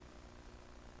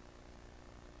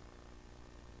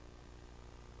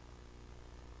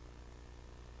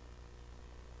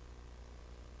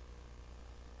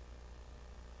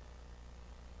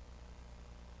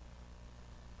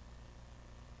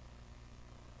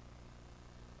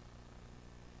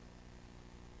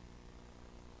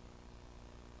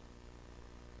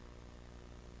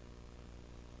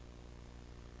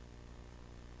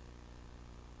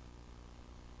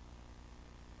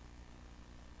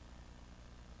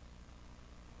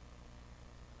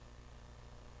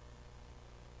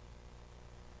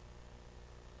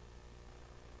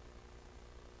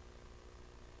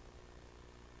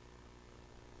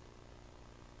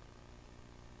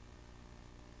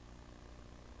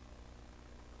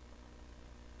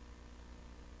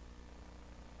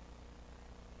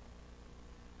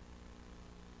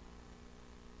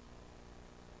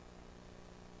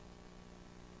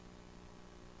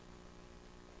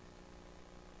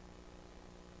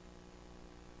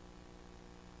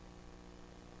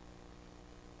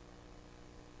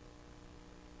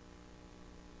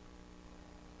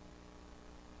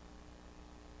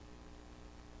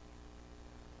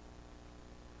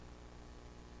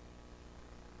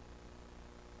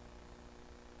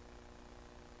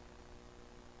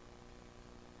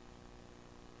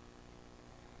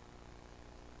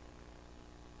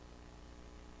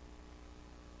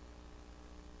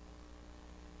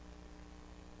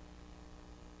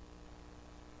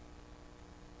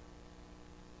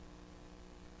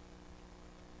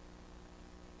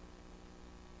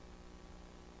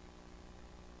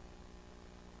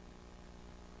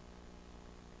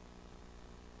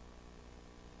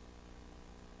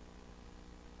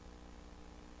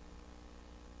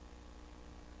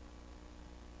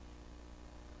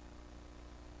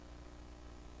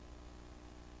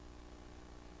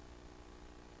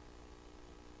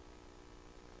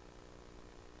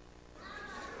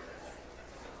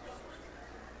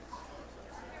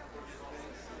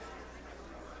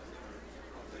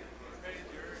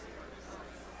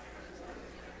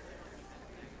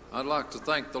I'd like to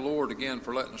thank the Lord again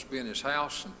for letting us be in His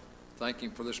house and thank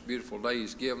Him for this beautiful day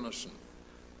He's given us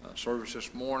and service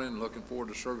this morning. Looking forward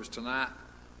to service tonight.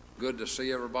 Good to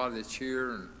see everybody that's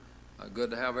here and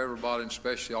good to have everybody, and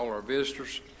especially all our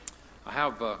visitors. I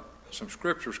have some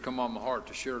scriptures come on my heart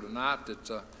to share tonight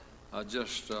that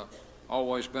just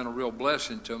always been a real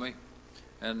blessing to me.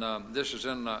 And this is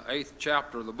in the 8th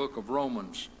chapter of the book of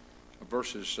Romans,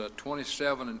 verses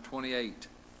 27 and 28. It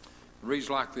reads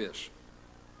like this.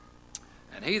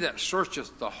 And he that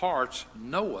searcheth the hearts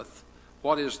knoweth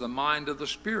what is the mind of the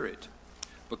Spirit,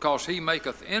 because he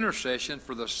maketh intercession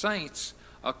for the saints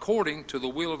according to the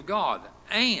will of God.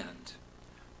 And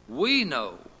we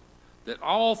know that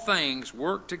all things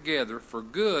work together for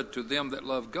good to them that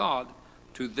love God,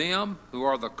 to them who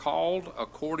are the called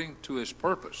according to his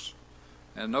purpose.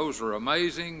 And those are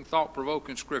amazing,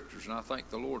 thought-provoking scriptures, and I thank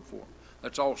the Lord for them.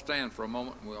 Let's all stand for a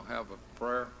moment, and we'll have a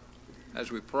prayer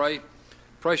as we pray.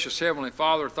 Precious Heavenly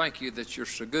Father, thank you that you're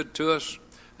so good to us.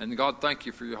 And God, thank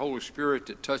you for your Holy Spirit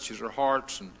that touches our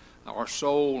hearts and our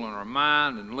soul and our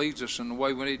mind and leads us in the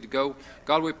way we need to go.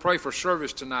 God, we pray for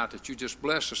service tonight that you just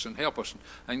bless us and help us.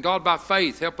 And God, by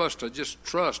faith, help us to just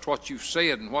trust what you've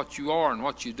said and what you are and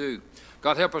what you do.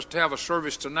 God, help us to have a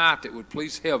service tonight that would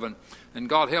please heaven. And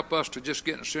God, help us to just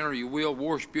get in the center of your will,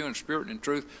 worship you in spirit and in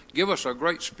truth. Give us a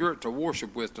great spirit to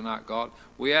worship with tonight, God.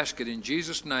 We ask it in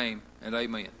Jesus' name, and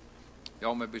amen.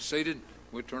 Y'all may be seated.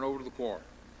 We'll turn over to the choir.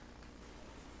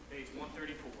 Page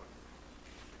 134.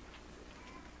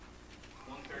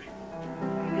 134.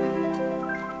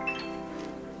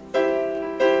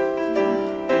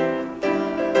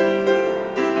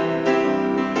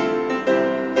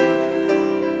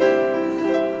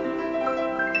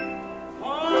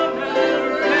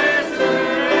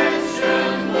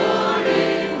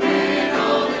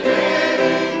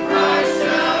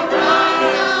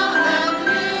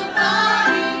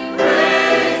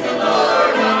 Praise the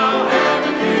Lord, how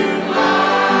heaven do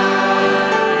lie.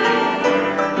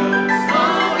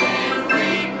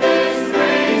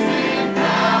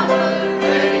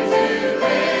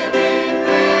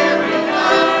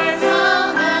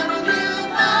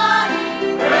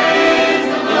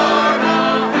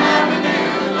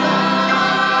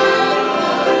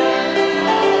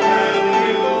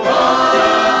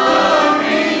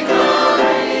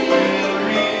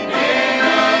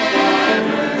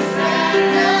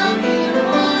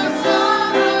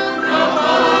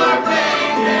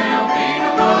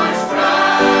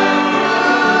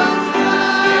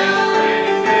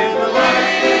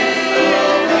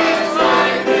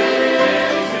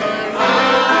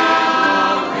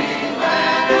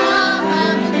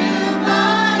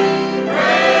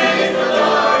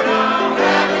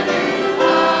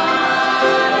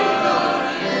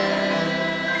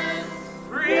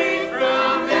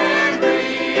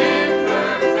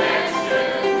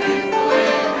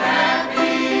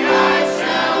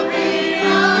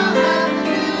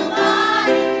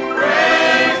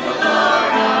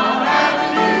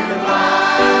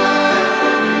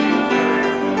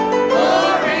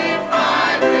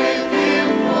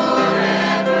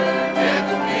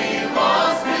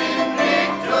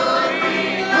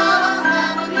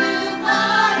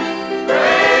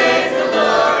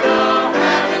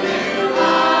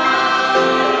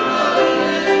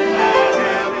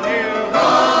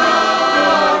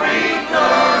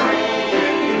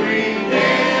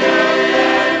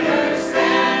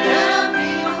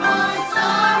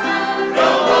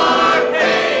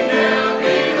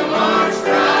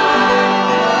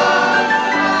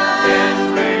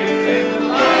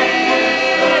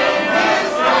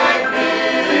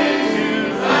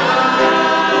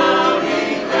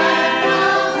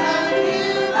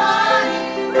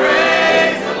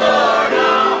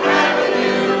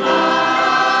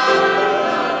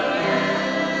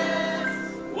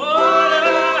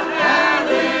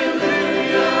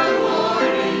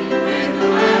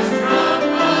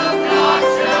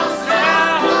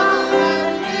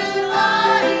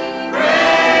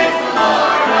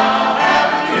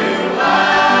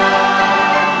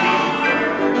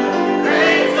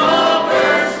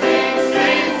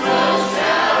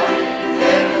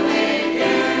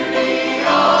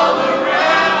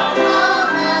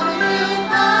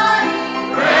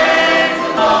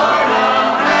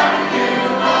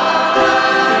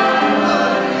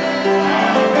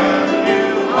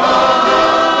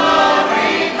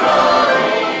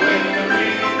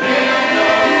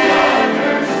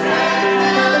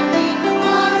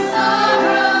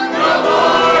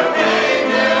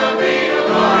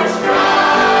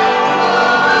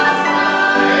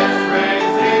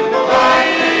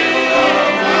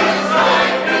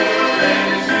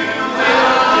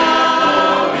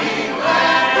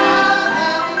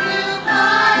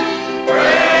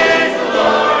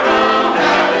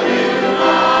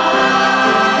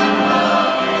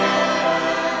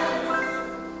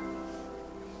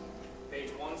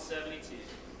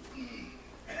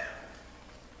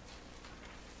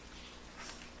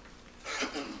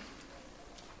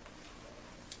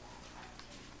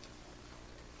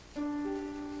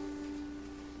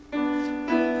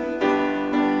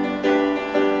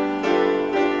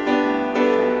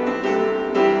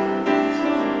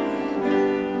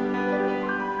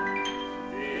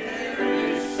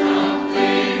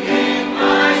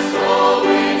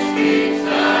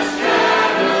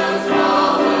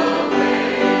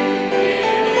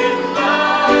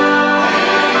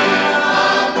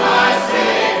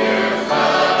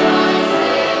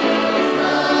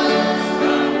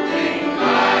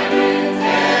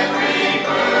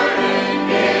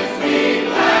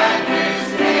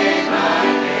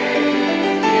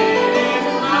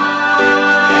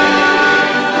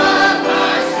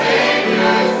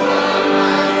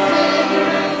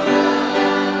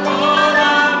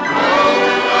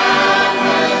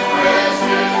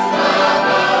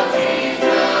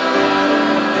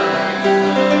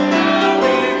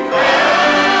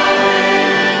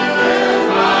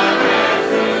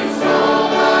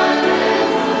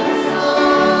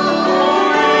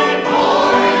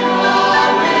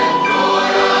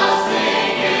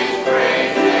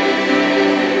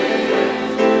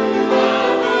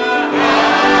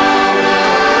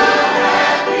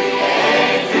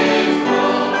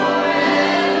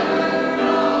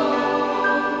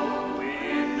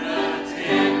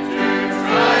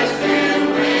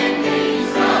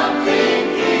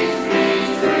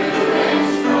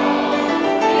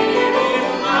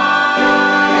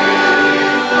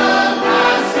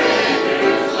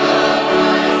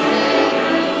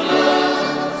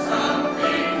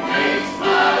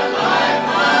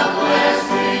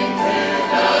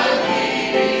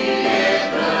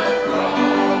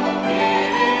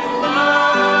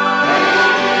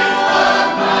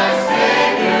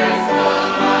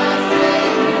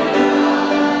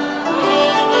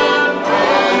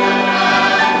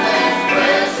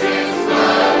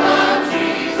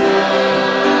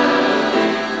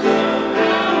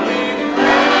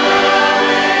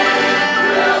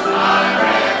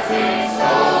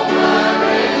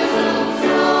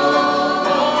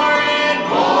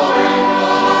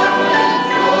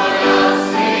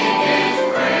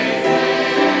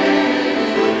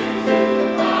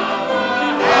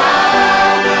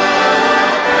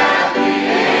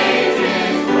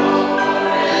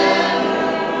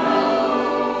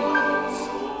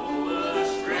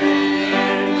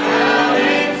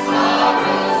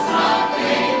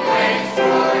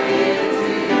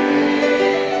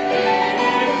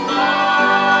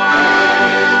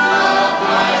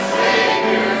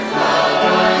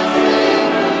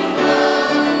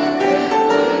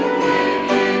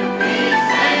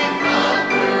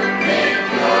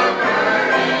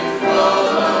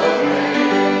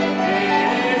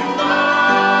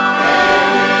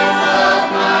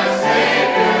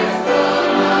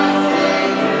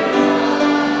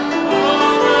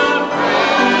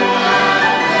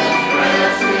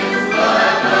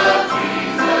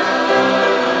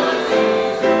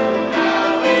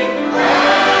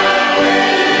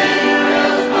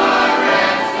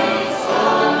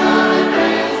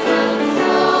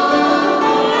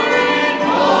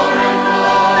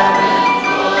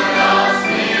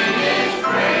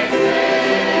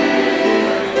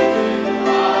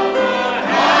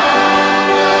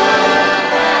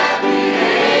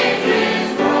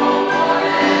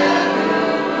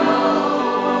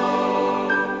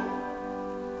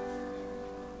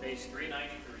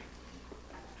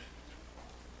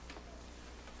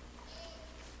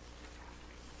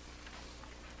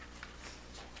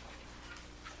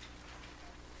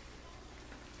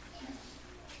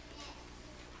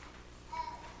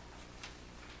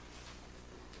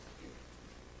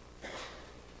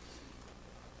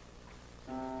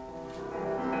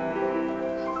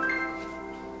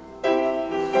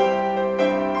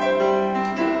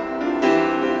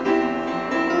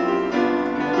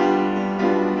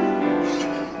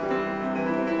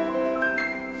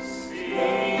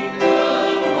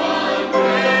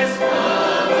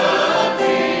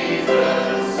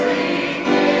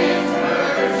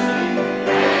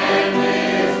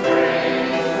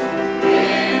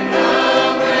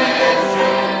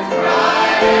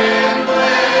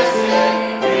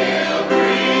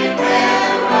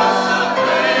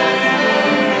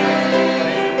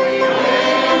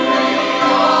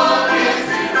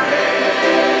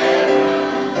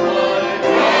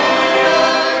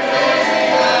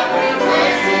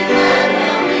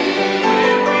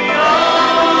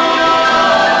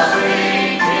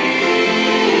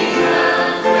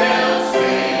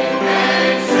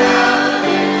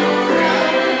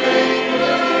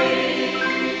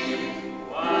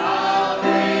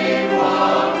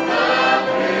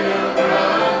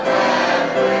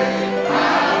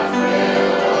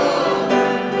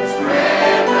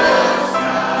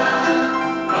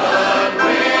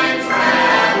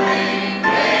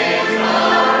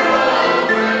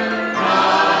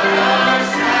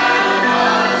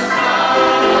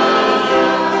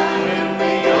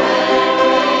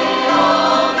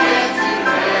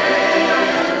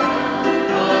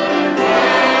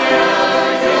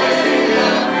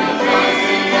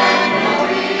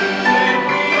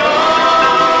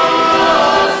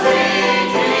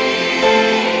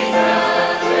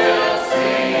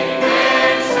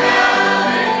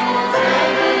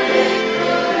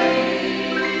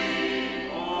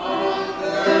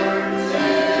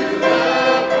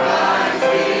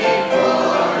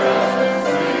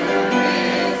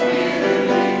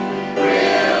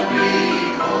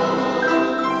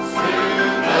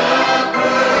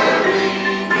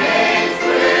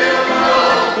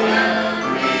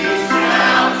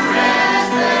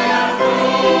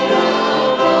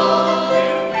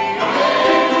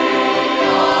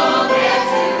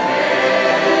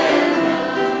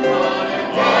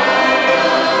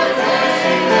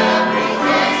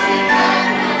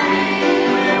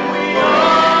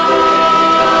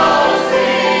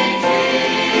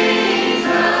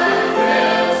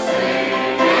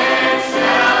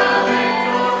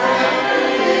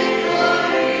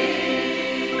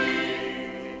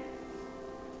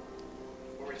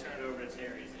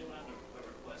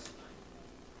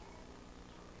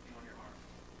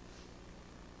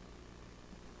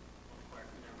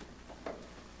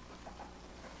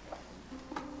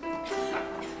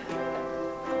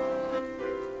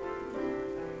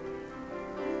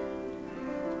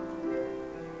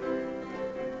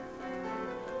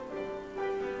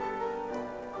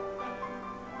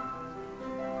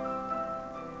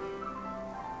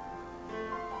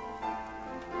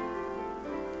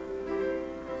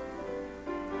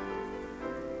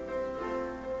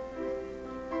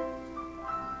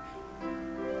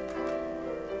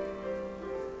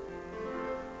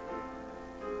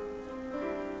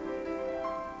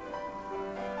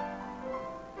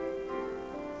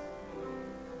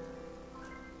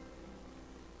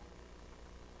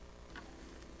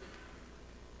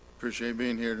 Appreciate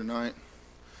being here tonight.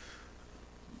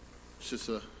 It's just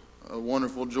a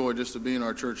wonderful joy just to be in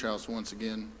our church house once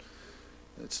again.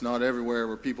 It's not everywhere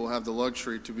where people have the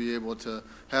luxury to be able to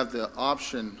have the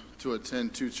option to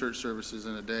attend 2 church services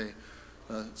in a day.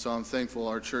 So I'm thankful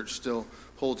our church still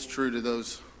holds true to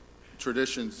those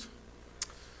traditions.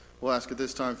 We'll ask at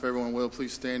this time if everyone will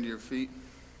please stand to your feet.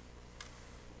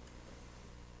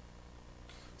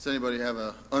 Does anybody have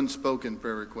an unspoken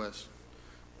prayer request?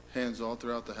 Hands all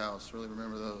throughout the house. Really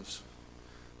remember those.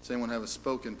 Does anyone have a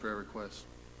spoken prayer request?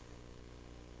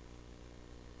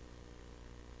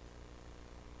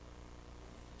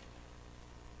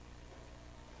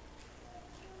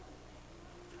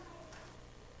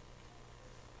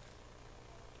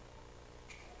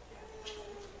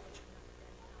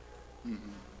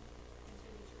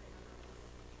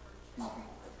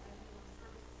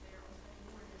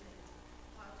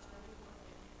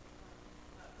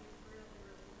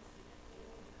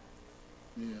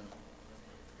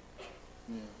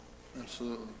 Yeah,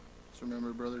 absolutely. Let's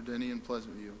remember Brother Denny in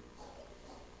Pleasantview.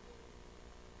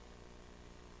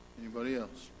 Anybody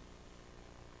else?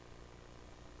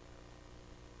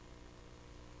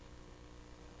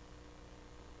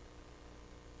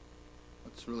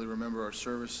 Let's really remember our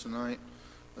service tonight.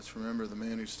 Let's remember the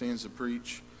man who stands to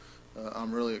preach.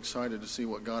 I'm really excited to see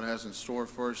what God has in store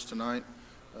for us tonight.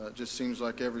 It just seems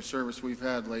like every service we've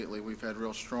had lately, we've had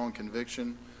real strong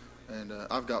conviction. And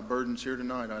I've got burdens here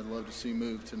tonight I'd love to see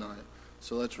moved tonight.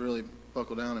 So let's really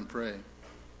buckle down and pray.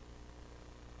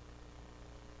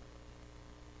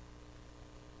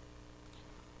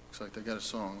 Looks like they got a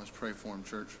song. Let's pray for them,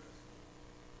 church.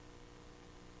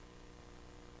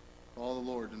 All the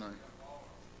Lord tonight.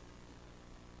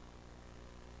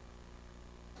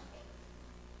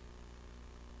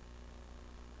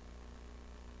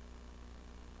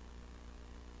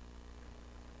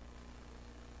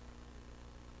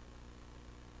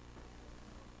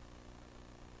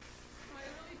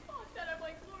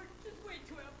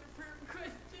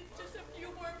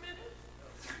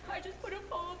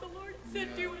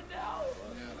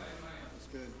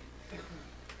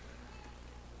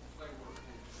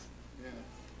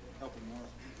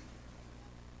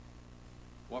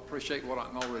 Well, I appreciate what I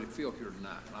can already feel here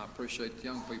tonight, and I appreciate the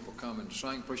young people coming to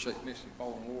sing. Appreciate Missy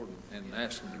following the Lord and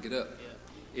asking them to get up.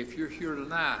 Yeah. If you're here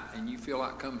tonight and you feel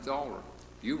like coming to the altar,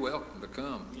 you're welcome to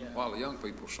come while the young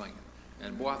people are singing.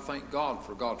 And boy, I thank God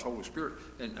for God's Holy Spirit.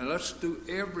 And let's do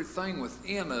everything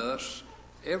within us,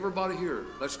 everybody here,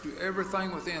 let's do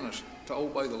everything within us to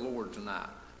obey the Lord tonight.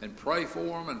 And pray for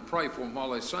them and pray for them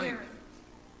while they sing. Karen.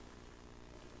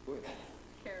 Go ahead.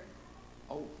 Karen.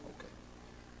 Oh, okay.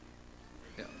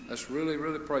 Yeah, let's really,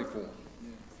 really pray for them.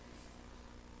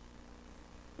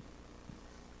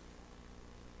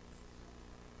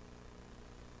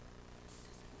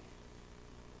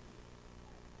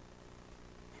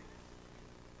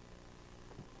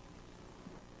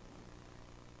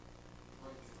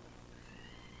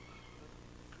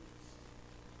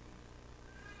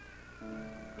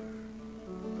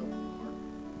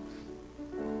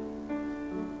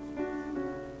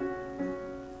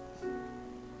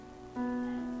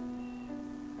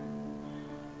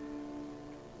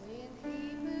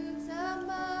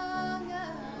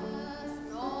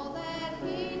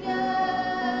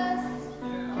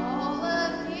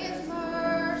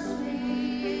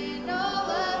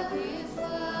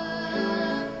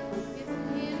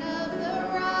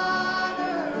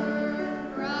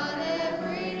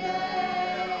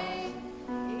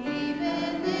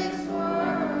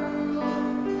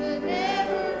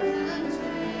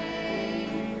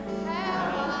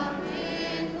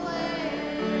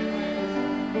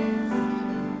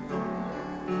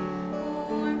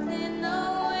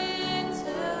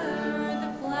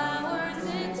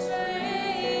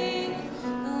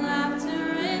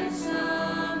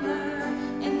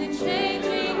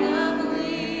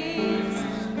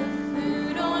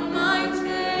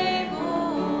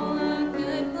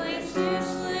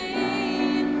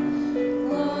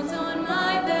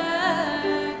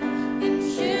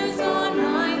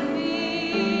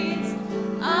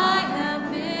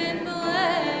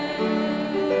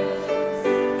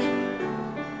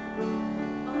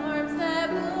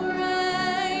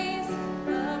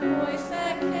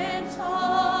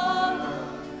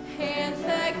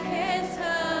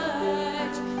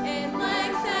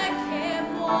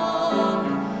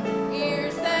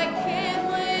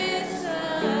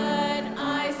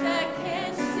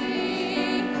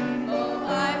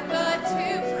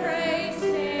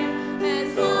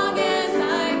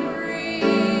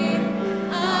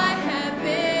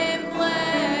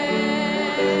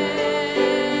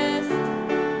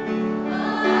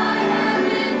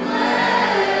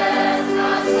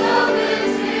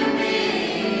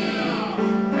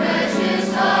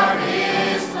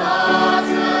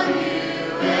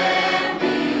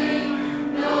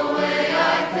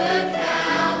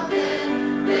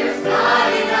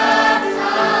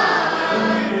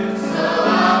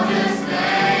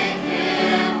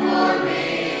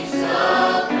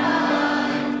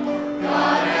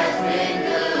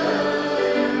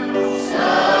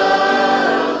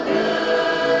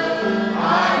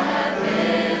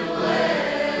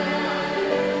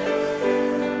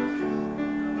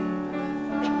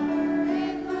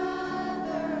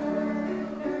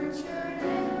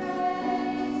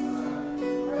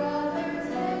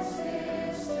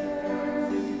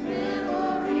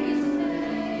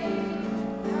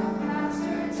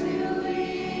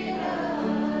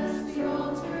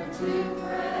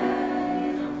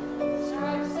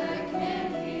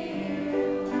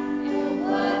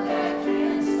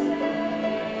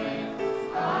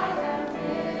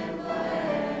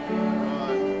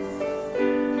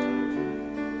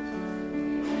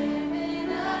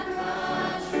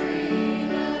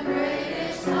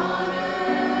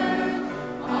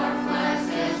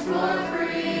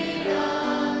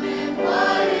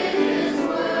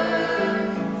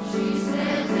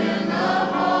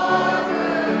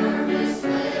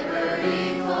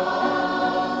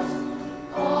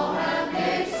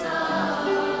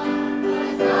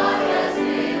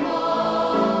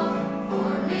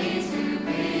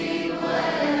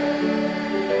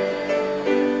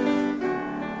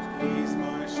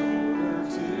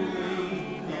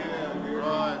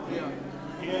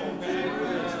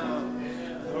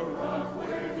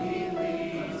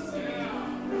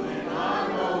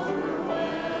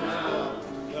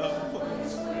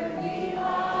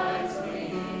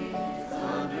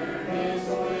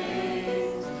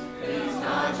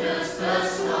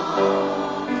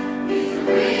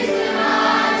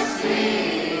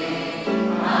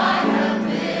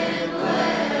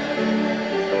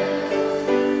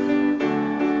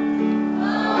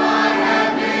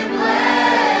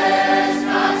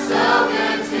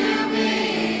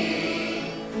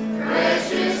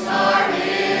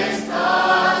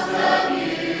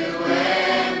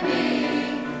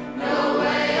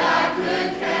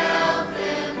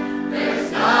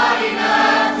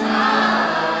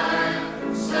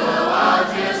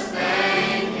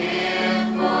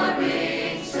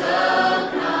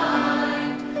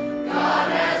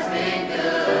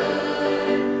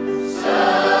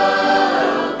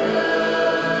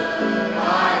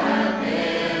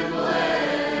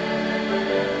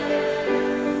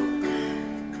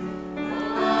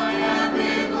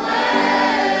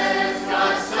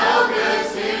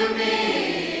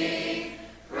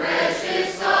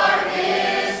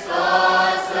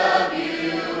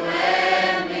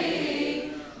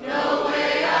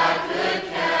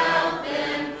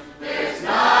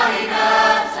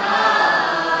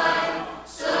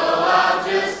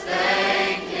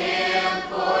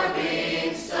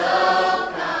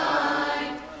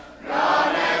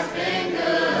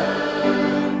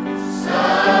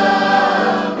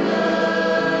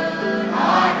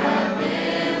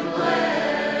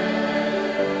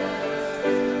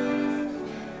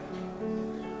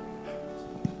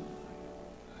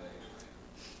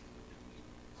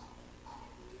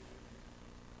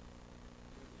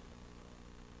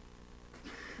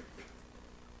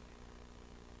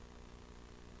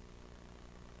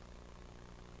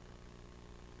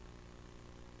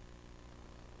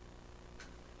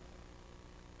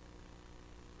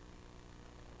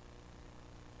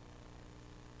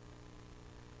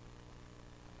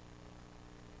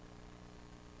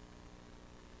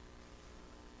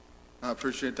 I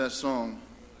appreciate that song.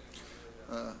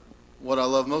 What I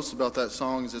love most about that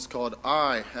song is it's called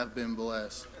 "I Have Been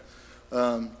Blessed."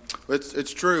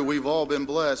 It's true, we've all been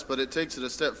blessed, but it takes it a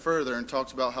step further and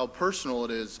talks about how personal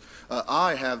it is.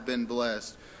 I have been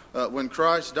blessed. When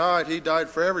Christ died, he died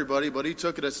for everybody, but he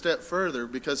took it a step further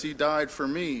because he died for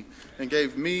me and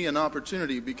gave me an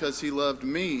opportunity because he loved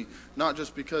me, not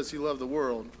just because he loved the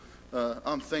world.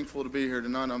 I'm thankful to be here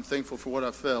tonight. I'm thankful for what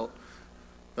I felt.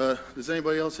 Does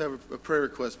anybody else have a prayer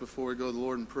request before we go to the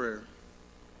Lord in prayer?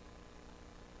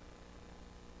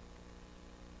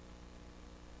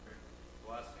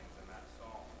 Blessings in that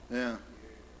song. Yeah.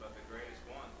 But the greatest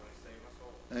one when he saved my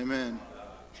soul. Amen.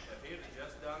 If he had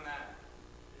just done that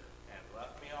and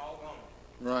left me all alone,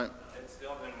 Right. it's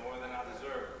still been more than I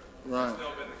deserved. Right. It's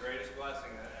still been the greatest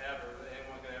blessing that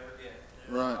anyone could ever get.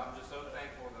 Right. I'm just so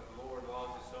thankful that the Lord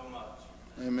loves us so much.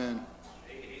 Amen.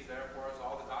 He's there for us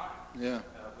all the time. Yeah.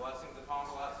 Blessings upon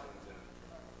blessings, and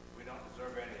we don't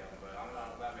deserve any of them, but I'm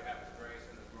glad we have His grace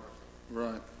and His mercy.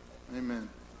 Right. Amen.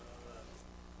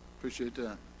 Appreciate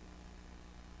that.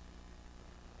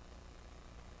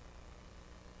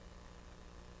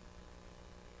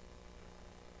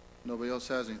 Nobody else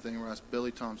has anything. We'll ask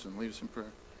Billy Thompson. Lead us in prayer.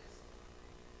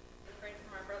 We're praying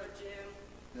for my brother Jim.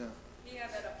 Yeah. He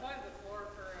had that appointment for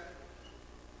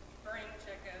a brain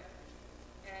checkup,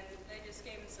 and they just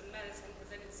gave him some medicine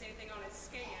because they didn't see anything on his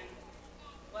scan.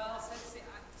 Well,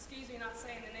 excuse me not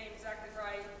saying the name exactly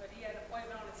right, but he had an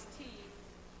appointment on his teeth,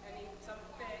 and he some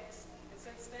fixed, and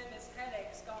since then his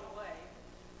headache's gone away.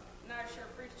 And I sure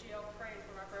appreciate y'all praying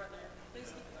for my brother.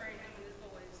 Please keep praying him and his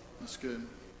boys. That's good.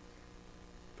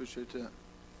 Appreciate that.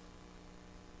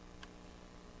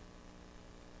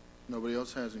 Nobody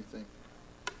else has anything.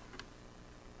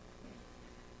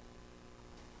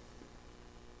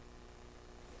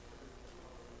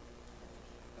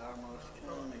 Our most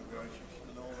holy, gracious,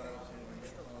 and all that heavenly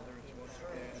Father, it's once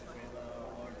again we allow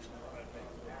our hearts to pray for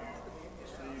you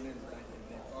this evening. Thank you,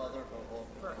 dear Father, for what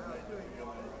you've made to be in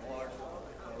our hearts,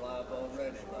 our life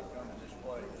already by coming this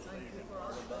way this evening,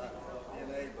 Father, by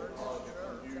being able, Father, to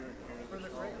come here and hear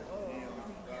the song of hymn,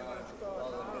 God,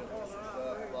 Father, lift us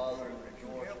up, Father, and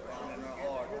rejoice down in our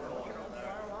heart, knowing that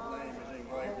our name is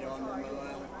engraved yonder in the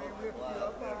Lamb book of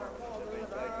life, never to be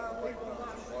taken away from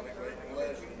us. What a great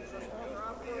blessing it is just to be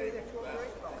able to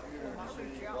pass here and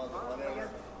see, Father, whatever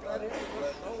God has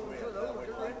blessed us with, how we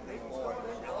thankful for it.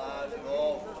 Realize that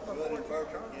all good and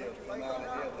perfect gifts come out of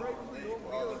heaven from thee,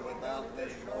 Father. Without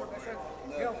thee, Lord, we're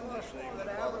nothing this evening,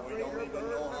 Father. We don't even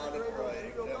know how to pray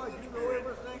except the Spirit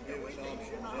to give us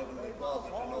unction, Heavenly Father,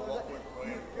 to know what we're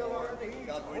praying for.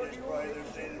 God, we just pray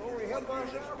there's any one here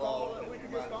that's lost, that you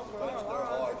might touch their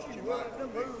hearts, that you might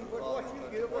convict them, Father.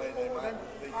 We pray they might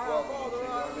be troubled in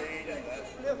their need, and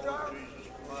that's the Lord Jesus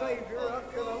Christ. Savior,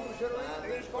 up to those that are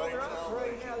in these, Father, I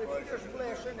pray now that you just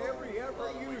bless and every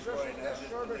use us in this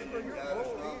service for your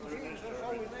glory. In Jesus'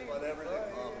 holy name. Whatever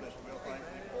they accomplish, we'll thank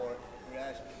you for it. We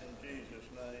ask it in Jesus'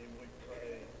 name, we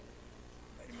pray.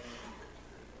 Amen.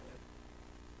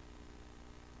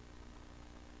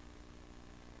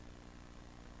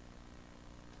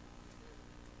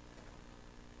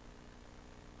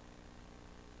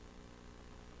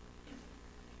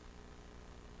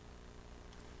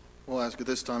 We'll ask at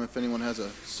this time if anyone has a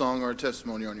song or a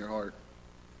testimony on your heart.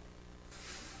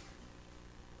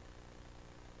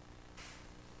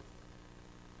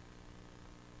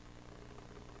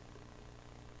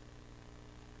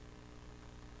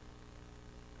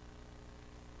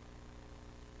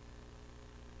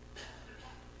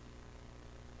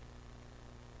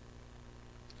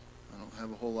 I don't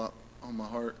have a whole lot on my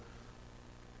heart,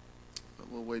 but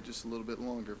we'll wait just a little bit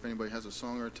longer if anybody has a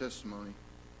song or a testimony.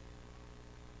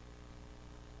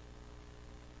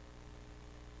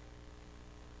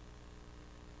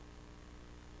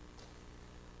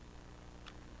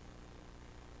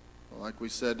 Like we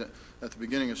said at the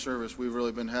beginning of service, we've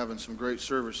really been having some great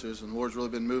services, and the Lord's really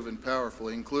been moving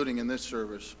powerfully, including in this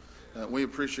service. We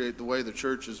appreciate the way the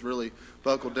church has really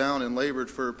buckled down and labored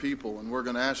for her people, and we're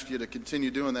going to ask you to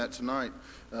continue doing that tonight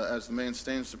as the man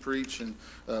stands to preach, and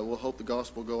we'll hope the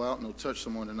gospel will go out and it'll touch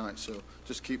someone tonight. So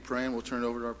just keep praying. We'll turn it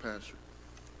over to our pastor.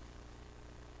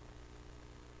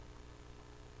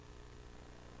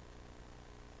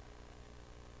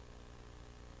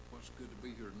 Well, it's good to be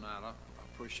here tonight. I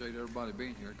appreciate everybody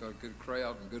being here. Got a good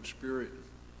crowd and good spirit.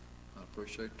 I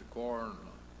appreciate the choir and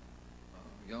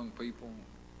young people.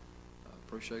 I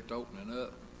appreciate the opening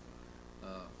up.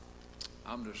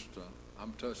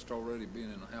 I'm touched already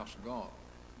being in the house of God.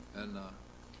 And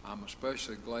I'm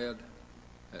especially glad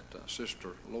that Sister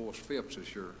Lois Phipps is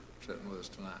here sitting with us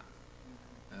tonight.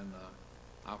 And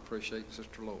I appreciate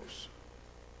Sister Lois.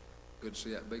 Good to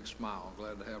see that big smile.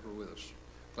 Glad to have her with us.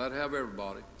 Glad to have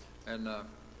everybody. And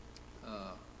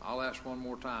I'll ask one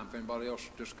more time if anybody else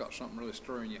just got something really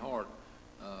stirring your heart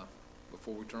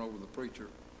before we turn over to the preacher.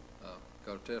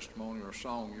 Got a testimony or a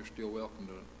song, you're still welcome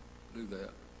to do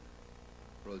that.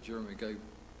 Brother Jeremy gave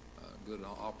a good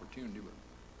opportunity,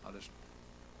 but I just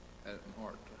had it in my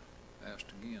heart to ask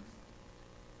again.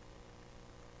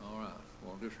 All right.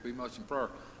 Well, just be much in prayer.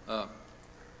 A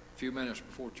few minutes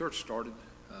before church started,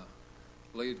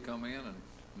 Lee had come in, and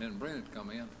then Brent had come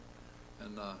in,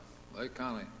 and they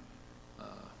kind of,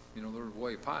 they're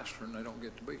away pastoring. They don't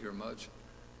get to be here much,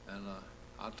 and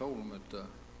I told them that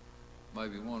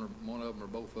maybe one of them or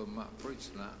both of them might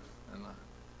preach tonight, and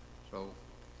so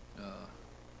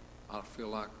I feel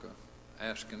like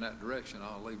asking that direction.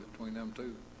 I'll leave it between them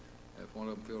two. If one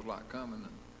of them feels like coming,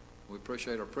 and we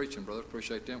appreciate our preaching brothers,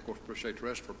 appreciate them, of course, appreciate the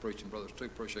rest of our preaching brothers too,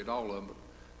 appreciate all of them, but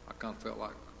I kind of felt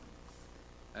like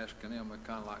asking them, they're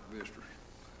kind of like visitors.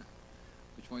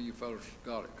 Which one of you fellas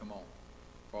got it? Come on,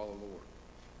 follow the Lord.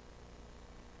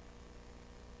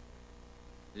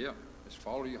 Yeah, just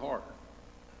follow your heart.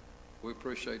 We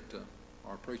appreciate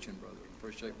our preaching brothers.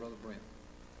 Appreciate Brother Brent.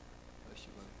 Bless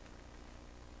you, buddy.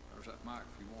 There's that mic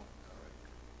if you want it. All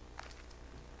right.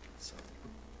 So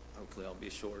hopefully I'll be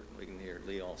short. We can hear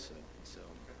Lee also. So,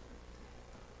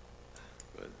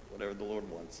 but whatever the Lord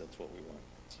wants, that's what we want.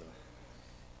 So,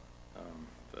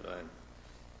 but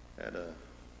I had a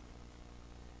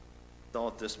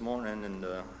thought this morning, and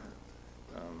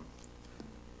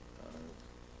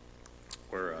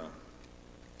where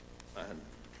I had,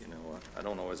 I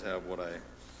don't always have what I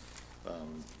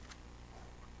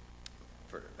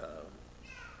for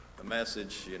a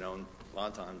message, a lot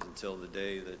of times until the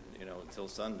day that, until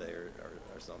Sunday or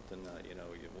something,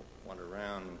 you wander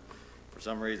around. And for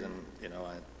some reason,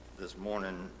 this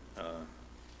morning,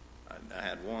 I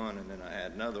had one, and then I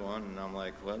had another one, and I'm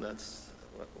like, well, that's,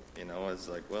 I was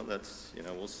like, well, that's,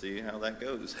 we'll see how that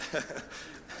goes.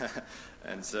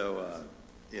 And so,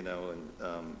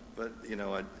 but,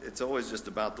 it's always just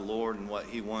about the Lord and what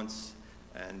He wants.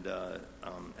 And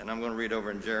I'm going to read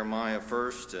over in Jeremiah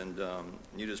first, and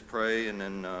you just pray, and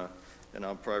then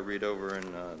I'll probably read over in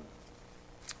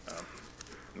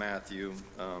Matthew.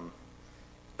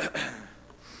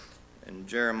 In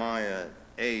Jeremiah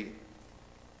 8,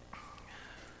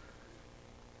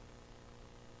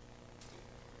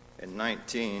 and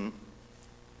 19,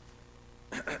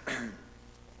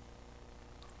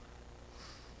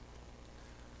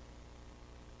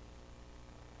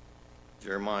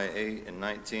 Jeremiah 8 and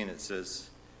 19, it says,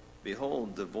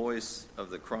 "Behold, the voice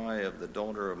of the cry of the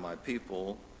daughter of my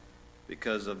people,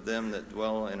 because of them that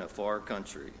dwell in a far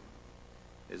country.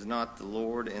 Is not the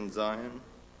Lord in Zion?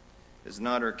 Is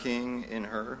not her king in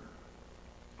her?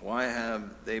 Why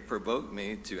have they provoked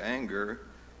me to anger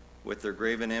with their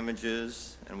graven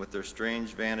images and with their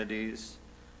strange vanities?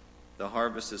 The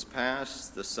harvest is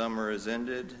past, the summer is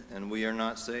ended, and we are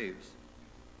not saved.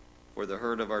 For the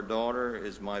hurt of our daughter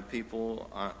is my people,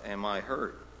 am I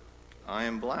hurt? I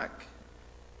am black.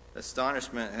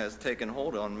 Astonishment has taken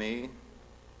hold on me.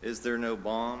 Is there no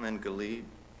balm in Gilead?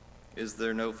 Is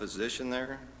there no physician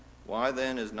there? Why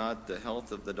then is not the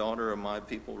health of the daughter of my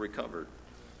people recovered?"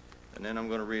 And then I'm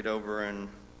going to read over in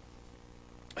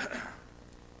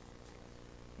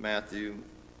Matthew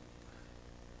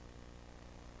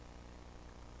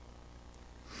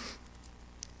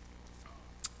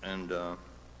and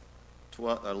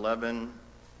 11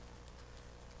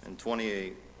 and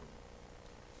 28.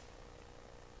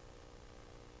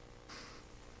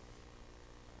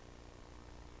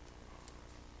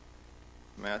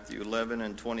 Matthew 11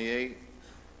 and 28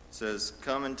 says,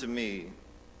 "Come unto me,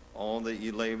 all that ye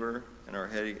labor and are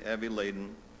heavy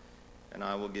laden, and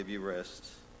I will give you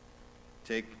rest.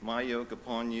 Take my yoke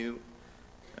upon you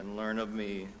and learn of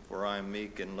me, for I am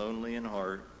meek and lowly in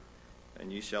heart,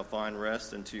 and ye shall find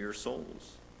rest unto your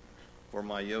souls. For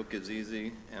my yoke is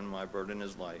easy and my burden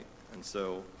is light." And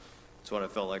so that's what I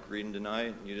felt like reading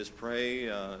tonight. You just pray,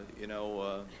 a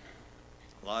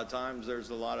lot of times there's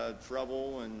a lot of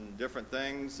trouble and different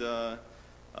things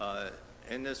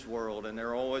in this world, and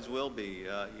there always will be,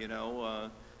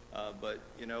 but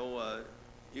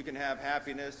you can have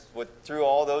happiness through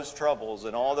all those troubles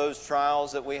and all those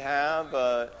trials that we have.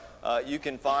 You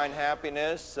can find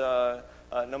happiness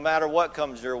no matter what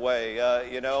comes your way,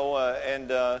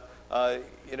 the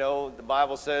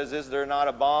Bible says, "Is there not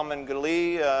a balm in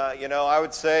Gilead?" I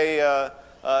would say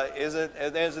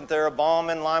Isn't there a Balm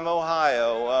in Lima,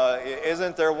 Ohio?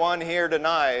 Isn't there one here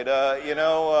tonight?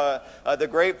 The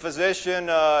great physician,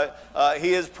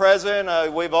 he is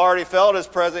present. We've already felt his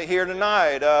presence here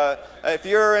tonight. If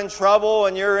you're in trouble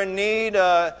and you're in need,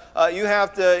 you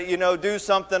have to, do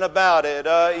something about it.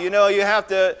 You have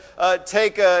to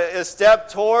take a step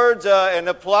towards and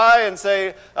apply and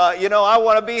say, I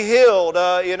want to be healed.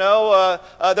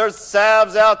 There's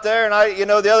salves out there, and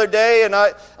the other day, and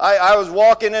I was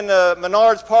walking in the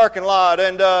Menards parking lot,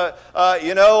 and I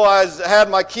had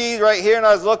my keys right here, and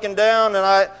I was looking down, and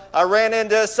I ran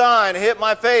into a sign, hit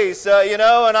my face, and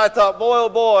I thought, boy, oh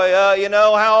boy,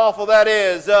 how awful that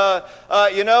is, and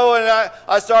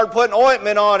I started putting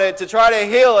ointment on it to try to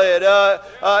heal it,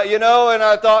 and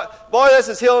I thought, boy, this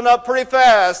is healing up pretty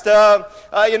fast, and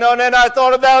then I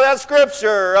thought about that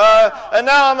scripture, and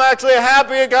now I'm actually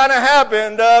happy it kind of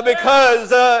happened,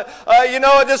 because,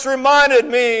 it just reminded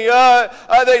me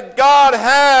that God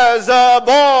has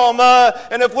balm,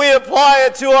 and if we apply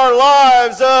it to our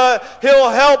lives, He'll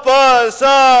help us,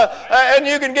 and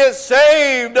you can get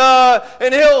saved,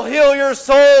 and He'll heal your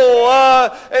soul,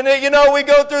 and we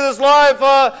go through this life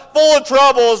full of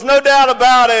troubles, no doubt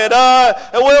about it,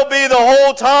 it will be the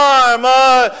whole time,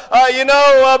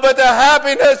 but the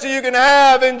happiness you can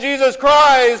have in Jesus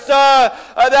Christ,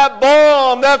 that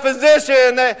balm, that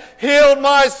physician that healed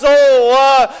my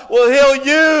soul, will heal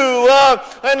you,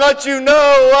 and let you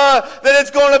know that it's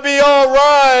going to be all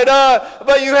right,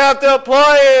 but you have to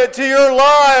apply it to your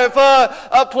life,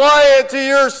 apply it to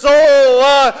your soul,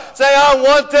 say, I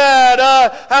want that.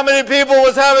 How many people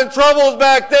was having troubles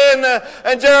back then,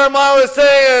 and Jeremiah was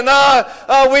saying,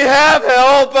 we have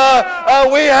help,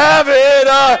 we have it,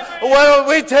 why don't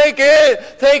we take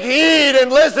heed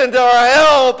and listen to our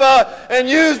help, and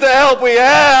use the help we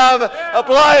have,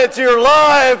 apply it to your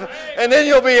life, and then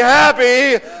you'll be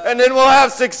happy, and then we'll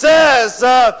have success.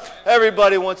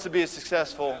 Everybody wants to be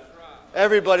successful.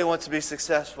 Everybody wants to be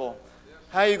successful.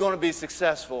 How are you going to be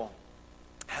successful?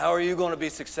 How are you going to be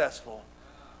successful?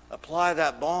 Apply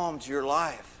that balm to your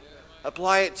life.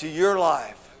 Apply it to your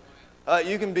life.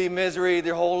 You can be misery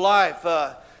your whole life.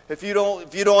 If you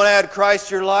don't add Christ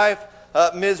to your life,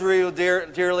 misery will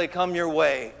dearly come your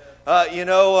way.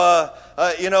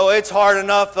 It's hard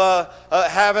enough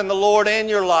having the Lord in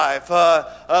your life. A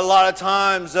lot of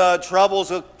times, troubles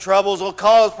will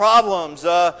cause problems.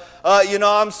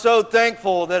 I'm so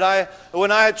thankful that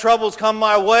when I had troubles come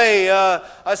my way,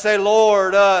 I say,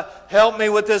 Lord, help me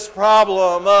with this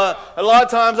problem. A lot of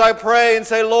times I pray and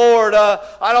say, Lord,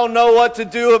 I don't know what to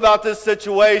do about this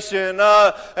situation,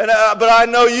 but I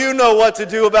know you know what to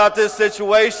do about this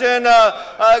situation.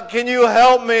 Can you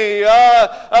help me?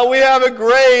 We have a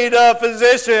great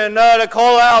physician to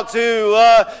call out to,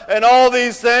 and all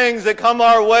these things that come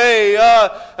our way.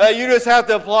 You just have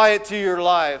to apply it to your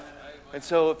life. And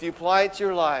so if you apply it to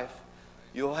your life,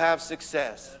 you'll have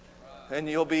success, and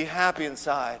you'll be happy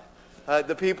inside.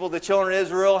 The children of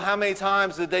Israel, how many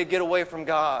times did they get away from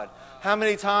God? How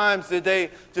many times did they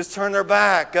just turn their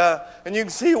back? And you can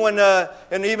see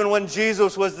and even when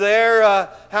Jesus was there,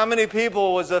 how many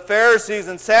people was the Pharisees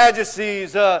and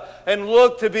Sadducees and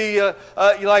looked to be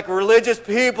like religious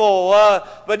people,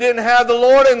 but didn't have the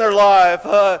Lord in their life.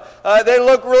 They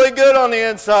looked really good on the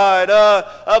inside,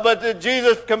 but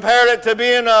Jesus compared it to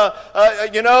being a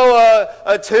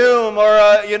tomb or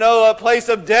a place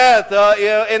of death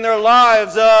in their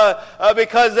lives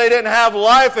because they didn't have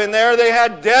life in there; they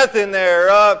had death in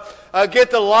there.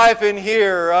 Get the life in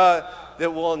here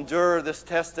that will endure this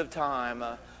test of time.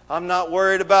 I'm not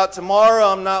worried about tomorrow.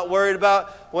 I'm not worried about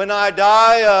when I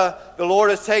die. The Lord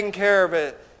has taken care of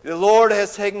it. The Lord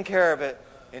has taken care of it,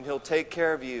 and He'll take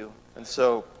care of you. And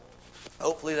so,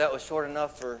 hopefully that was short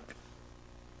enough for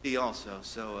me also.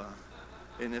 So,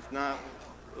 and if not,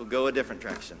 we'll go a different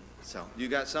direction. So, you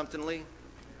got something, Lee?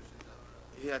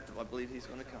 I believe he's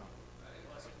going to come.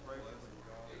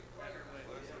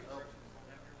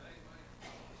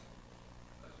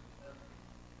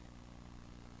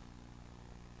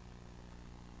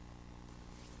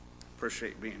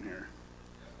 Appreciate being here.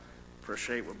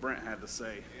 Appreciate what Brent had to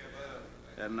say.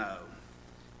 And,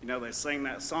 they sing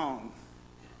that song.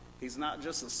 He's not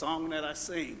just a song that I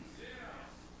sing,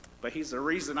 but He's the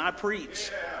reason I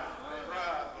preach.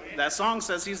 That song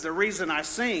says He's the reason I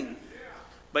sing.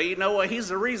 But you know what? He's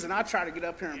the reason I try to get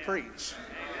up here and preach.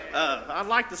 I'd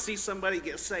like to see somebody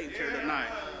get saved here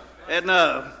tonight.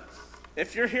 And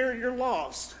if you're here, you're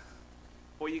lost.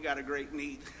 Boy, you got a great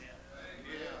need.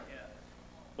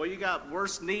 Well, you got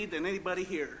worse need than anybody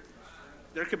here.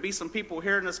 There could be some people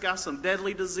here that's got some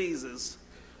deadly diseases.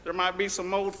 There might be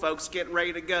some old folks getting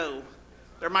ready to go.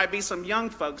 There might be some young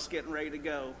folks getting ready to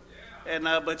go. And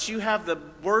but you have the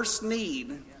worst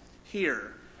need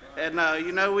here. And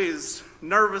he's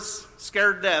nervous,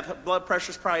 scared to death. Blood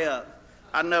pressure's probably up.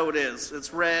 I know it is.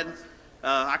 It's red.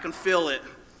 I can feel it.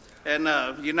 And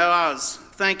I was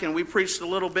thinking, we preached a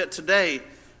little bit today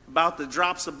about the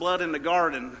drops of blood in the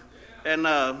garden. And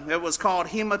it was called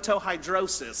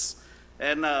hematohydrosis.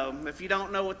 And if you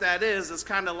don't know what that is, it's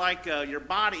kind of like your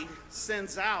body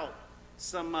sends out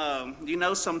some,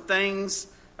 some things,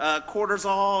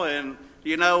 cortisol, and,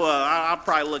 I'll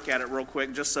probably look at it real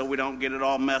quick just so we don't get it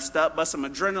all messed up, but some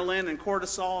adrenaline and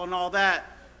cortisol and all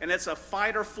that, and it's a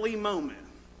fight or flee moment.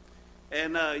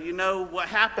 And, what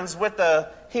happens with the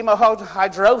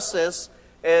hematohydrosis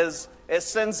is it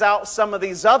sends out some of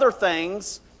these other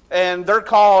things, and they're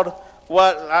called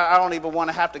I don't even want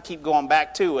to have to keep going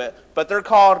back to it, but they're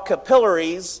called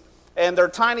capillaries, and they're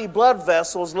tiny blood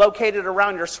vessels located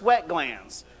around your sweat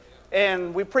glands.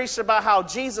 And we preached about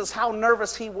how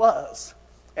nervous he was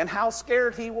and how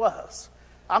scared he was.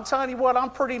 I'm telling you what, I'm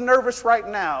pretty nervous right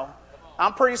now.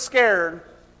 I'm pretty scared,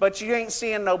 but you ain't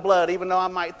seeing no blood, even though I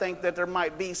might think that there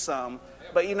might be some.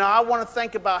 But, I want to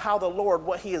think about how the Lord,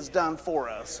 what he has done for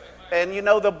us. And,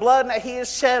 the blood that he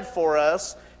has shed for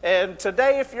us. And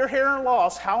today, if you're hearing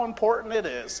loss, how important it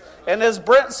is. And as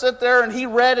Brent sat there and he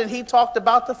read and he talked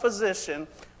about the physician,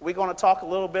 we're going to talk a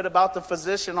little bit about the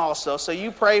physician also. So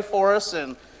you pray for us,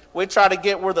 and we try to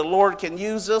get where the Lord can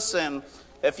use us. And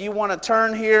if you want to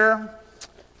turn here,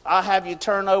 I'll have you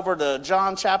turn over to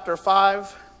John chapter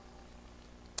 5.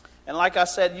 And like I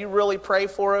said, you really pray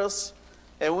for us.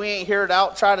 And we ain't here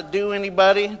to try to do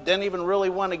anybody. Didn't even really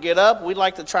want to get up. We'd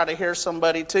like to try to hear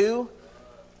somebody too.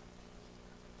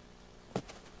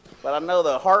 But I know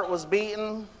the heart was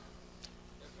beating.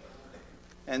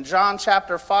 In John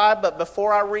chapter 5, but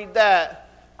before I read that,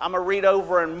 I'm going to read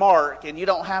over in Mark. And you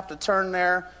don't have to turn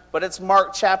there, but it's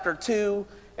Mark chapter 2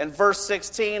 and verse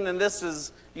 16. And this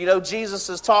is, Jesus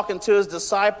is talking to his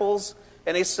disciples.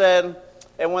 And he said,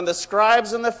 "And when the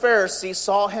scribes and the Pharisees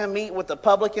saw him eat with the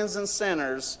publicans and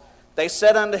sinners, they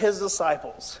said unto his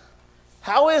disciples,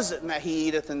 How is it that he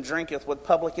eateth and drinketh with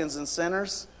publicans and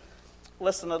sinners?"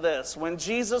 Listen to this. When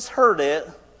Jesus heard it,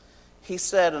 he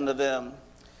said unto them,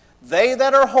 "They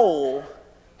that are whole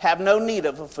have no need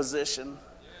of a physician,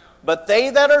 but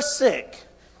they that are sick."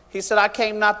 He said, "I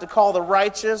came not to call the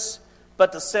righteous,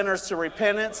 but the sinners to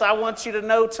repentance." I want you to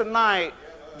know tonight,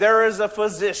 there is a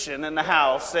physician in the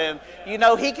house. And,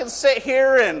 he can sit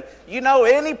here and,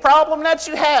 any problem that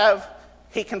you have,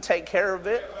 he can take care of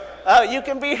it. You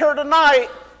can be here tonight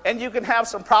and you can have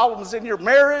some problems in your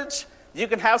marriage. You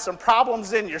can have some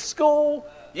problems in your school.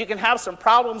 You can have some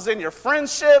problems in your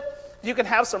friendship. You can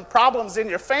have some problems in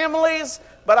your families.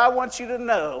 But I want you to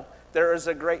know there is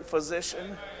a great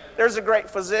physician. There's a great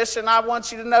physician. I want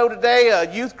you to know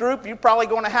today, youth group, you're probably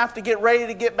going to have to get ready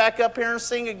to get back up here and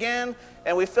sing again.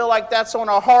 And we feel like that's on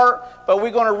our heart. But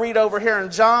we're going to read over here in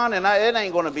John, and it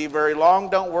ain't going to be very long.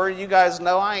 Don't worry. You guys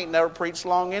know I ain't never preached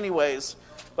long anyways.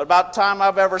 But about the time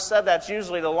I've ever said that's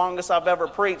usually the longest I've ever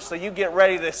preached. So you get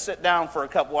ready to sit down for a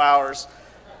couple hours.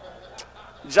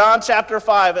 John chapter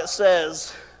 5, it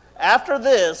says, "After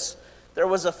this, there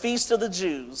was a feast of the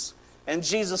Jews, and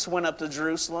Jesus went up to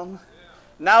Jerusalem.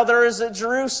 Now there is at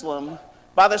Jerusalem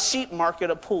by the sheep market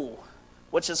a pool,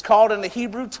 which is called in the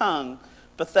Hebrew tongue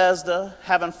Bethesda,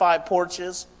 having 5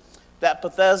 porches. That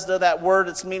Bethesda, that word,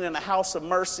 it's meaning a house of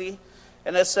mercy.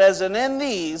 And it says, and in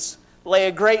these lay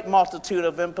a great multitude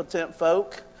of impotent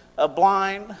folk, a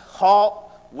blind,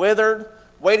 halt, withered,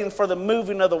 waiting for the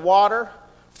moving of the water.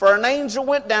 For an angel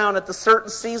went down at the certain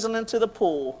season into the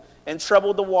pool and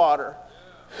troubled the water.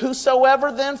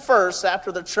 Whosoever then first,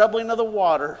 after the troubling of the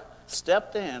water,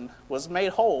 stepped in, was made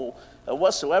whole of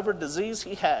whatsoever disease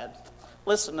he had."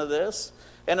 Listen to this.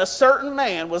 "And a certain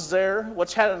man was there,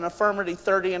 which had an infirmity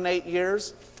 38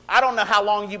 years. I don't know how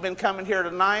long you've been coming here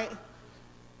tonight.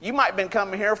 You might have been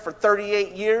coming here for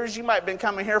 38 years. You might have been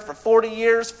coming here for 40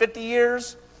 years, 50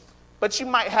 years. But you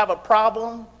might have a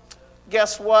problem.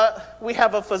 Guess what? We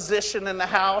have a physician in the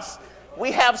house.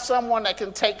 We have someone that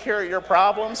can take care of your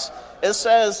problems. It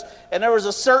says, and there was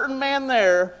a certain man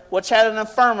there, which had an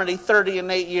infirmity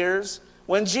 38 years.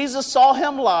 When Jesus saw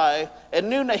him lie, and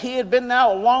knew that he had been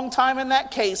now a long time in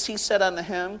that case, he said unto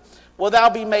him, Wilt thou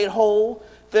be made whole?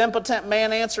 The impotent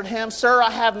man answered him, Sir, I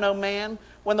have no man,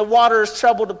 when the water is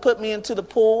troubled, to put me into the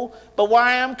pool. But while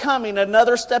I am coming,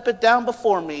 another steppeth down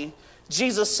before me.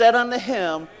 Jesus said unto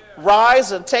him,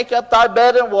 Rise and take up thy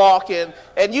bed and walk. And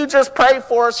and you just pray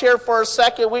for us here for a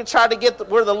second. We try to get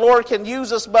where the Lord can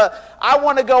use us, but I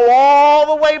want to go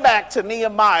all the way back to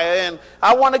Nehemiah, and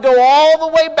I want to go all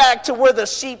the way back to where the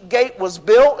sheep gate was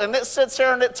built. And it sits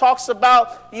here and it talks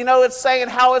about, it's saying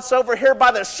how it's over here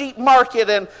by the sheep market.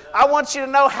 And I want you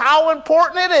to know how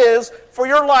important it is for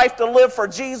your life to live for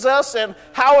Jesus, and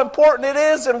how important it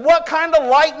is and what kind of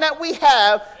light that we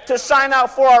have to shine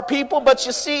out for our people. But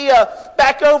you see,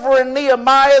 back over in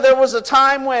Nehemiah, there was a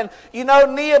time when,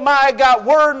 Nehemiah got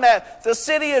word that the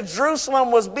city of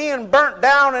Jerusalem was being burnt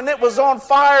down and it was on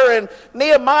fire. And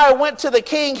Nehemiah went to the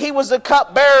king. He was a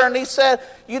cupbearer, and he said,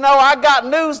 I got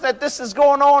news that this is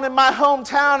going on in my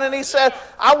hometown. And he said,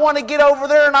 I want to get over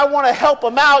there and I want to help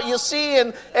them out, you see.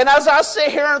 And as I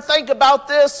sit here and think about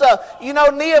this,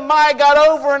 Nehemiah got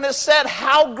over and it said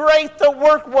how great the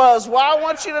work was. Well, I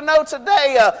want you to know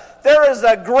today, there is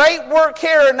a great work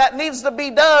here and that needs to be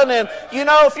done. And,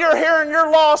 if you're here and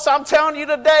you're lost, I'm telling you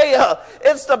today,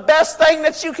 it's the best thing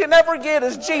that you can ever get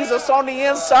is Jesus on the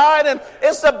inside. And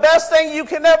it's the best thing you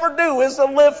can ever do is to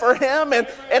live for him. And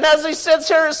as he sits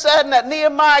here, it said that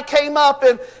Nehemiah came up,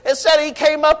 and it said he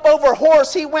came up over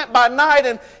horse. He went by night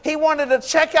and he wanted to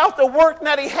check out the work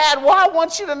that he had. Well, I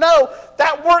want you to know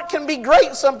that work can be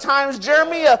great sometimes,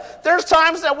 Jeremy. There's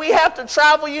times that we have to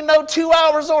travel, 2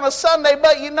 hours on a Sunday.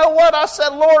 But you know what? I said,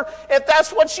 Lord, if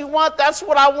that's what you want, that's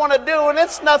what I want to do. And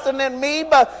it's nothing in me,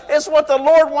 but it's what the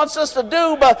Lord wants us to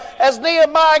do. But as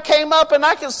Nehemiah came up, and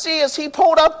I can see as he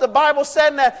pulled up, the Bible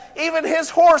said that even his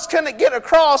horse couldn't get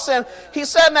across. And he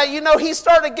said that, he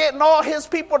started getting all his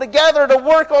people together to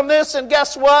work on this. And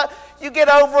guess what? You get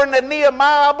over into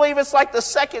Nehemiah, I believe it's like the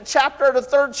second chapter or the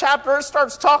third chapter, it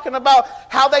starts talking about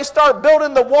how they start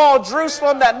building the wall of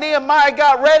Jerusalem that Nehemiah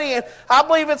got ready. And I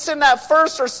believe it's in that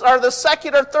first or the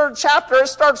second or third chapter, it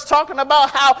starts talking about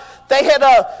how they had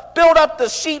built up the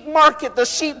sheep market, the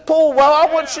sheep pool. Well,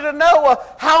 I want you to know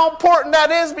how important that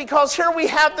is, because here we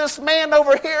have this man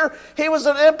over here. He was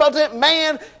an impotent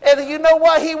man, and you know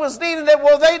what? He was needing it.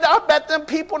 Well, I bet them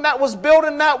people that was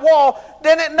building that wall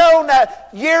didn't know that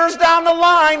years down the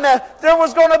line there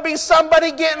was going to be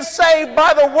somebody getting saved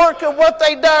by the work of what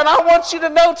they done. I want you to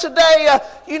know today,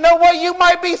 you know what? You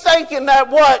might be thinking that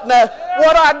what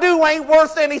I do ain't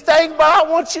worth anything, but I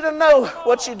want you to know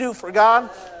what you do for God,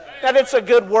 that it's a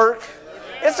good work.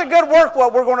 It's a good work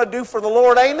what we're going to do for the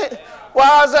Lord, ain't it?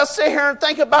 Well, as I sit here and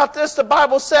think about this, the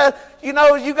Bible said, you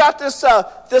got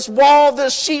this wall,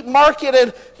 this sheep market,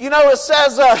 and, it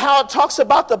says how it talks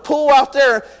about the pool out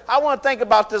there. I want to think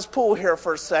about this pool here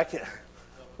for a second.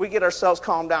 We get ourselves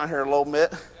calmed down here a little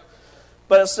bit.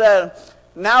 But it said,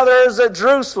 now there is at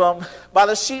Jerusalem by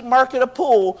the sheep market a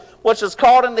pool, which is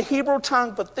called in the Hebrew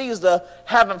tongue Bethesda,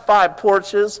 having 5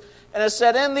 porches. And it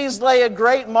said, in these lay a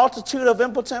great multitude of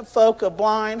impotent folk, a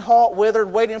blind, halt,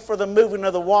 withered, waiting for the moving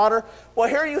of the water. Well,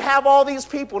 here you have all these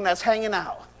people that's hanging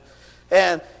out.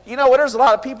 And, there's a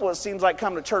lot of people, it seems like,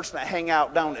 come to church that hang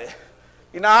out, don't it?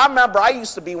 I remember I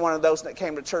used to be one of those that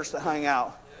came to church to hang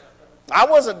out. I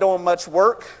wasn't doing much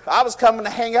work. I was coming to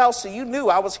hang out, so you knew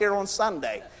I was here on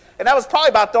Sunday. And that was probably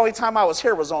about the only time I was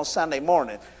here was on Sunday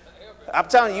morning. I'm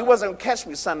telling you, you wasn't going to catch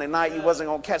me Sunday night. You wasn't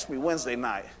going to catch me Wednesday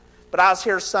night. But I was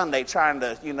here Sunday trying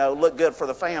to, look good for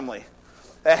the family.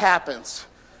 It happens.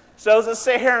 So as I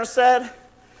sit here and said,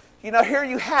 here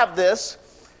you have this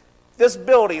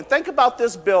building. Think about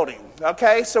this building,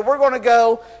 okay? So we're going to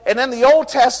go, and in the Old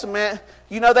Testament,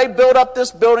 they built up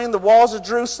this building, the walls of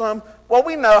Jerusalem. Well,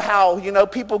 we know how,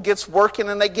 people gets working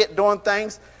and they get doing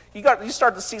things. You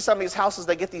start to see some of these houses,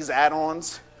 they get these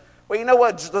add-ons. Well, you know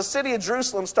what? The city of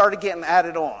Jerusalem started getting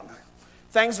added on.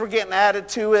 Things were getting added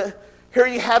to it. Here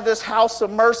you have this house of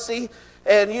mercy.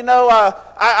 And,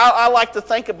 I like to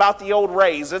think about the old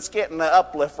Rays. It's getting an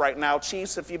uplift right now.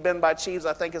 Chiefs, if you've been by Chiefs,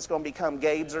 I think it's going to become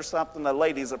Gabe's or something. The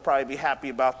ladies will probably be happy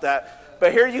about that.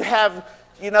 But here you have,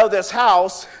 this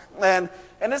house, and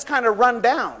it's kind of run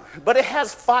down. But it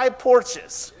has 5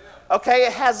 porches. Okay,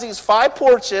 it has these 5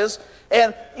 porches.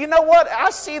 And you know what?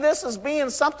 I see this as being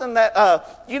something that,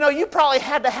 you probably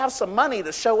had to have some money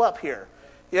to show up here.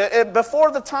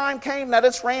 Before the time came that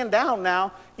it's ran down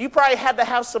now, you probably had to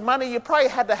have some money. You probably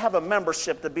had to have a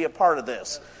membership to be a part of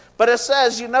this. But it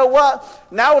says, you know what?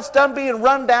 Now it's done being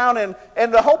run down.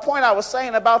 And the whole point I was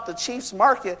saying about the Chiefs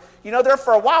market, there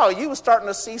for a while, you were starting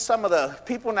to see some of the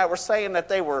people that were saying that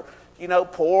they were,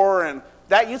 poor, and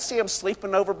that you'd see them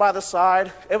sleeping over by the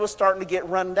side. It was starting to get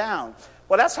run down.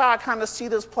 Well, that's how I kind of see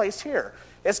this place here.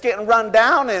 It's getting run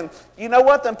down, and you know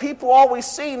what? Them people always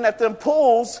seen that them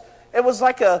pools, it was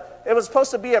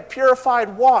supposed to be a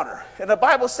purified water. And the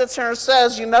Bible sits here and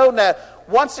says, that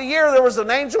once a year there was an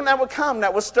angel that would come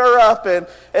that would stir up. And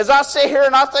as I sit here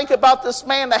and I think about this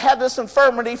man that had this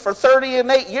infirmity for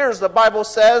 38 years, the Bible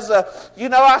says,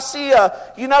 I see,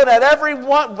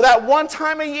 that one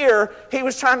time a year he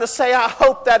was trying to say, I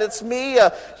hope that it's me.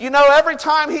 Every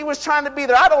time he was trying to be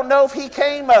there. I don't know if he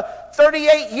came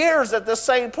 38 years at the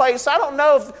same place. I don't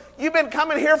know if you've been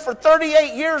coming here for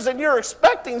 38 years and you're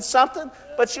expecting something,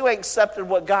 but you ain't accepted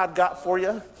what God got for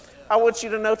you. I want you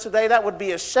to know today that would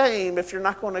be a shame if you're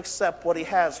not going to accept what he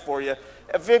has for you.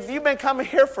 If you've been coming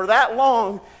here for that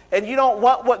long and you don't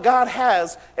want what God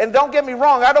has, and don't get me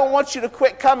wrong, I don't want you to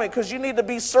quit coming, because you need to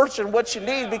be searching what you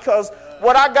need, because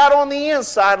what I got on the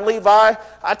inside, Levi,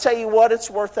 I tell you what, it's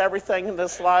worth everything in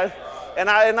this life. And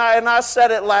I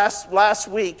said it last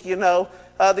week, the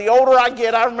older I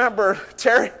get, I remember,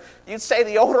 Terry, you'd say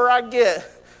the older I get,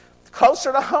 the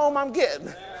closer to home I'm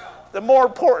getting, the more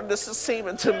important this is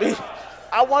seeming to me.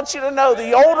 I want you to know,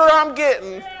 the older I'm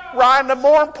getting, Ryan, the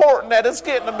more important that it's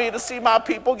getting to me to see my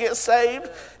people get saved.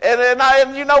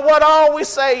 And you know what I always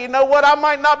say, I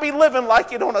might not be living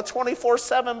like it on a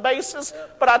 24/7 basis,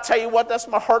 but I tell you what, that's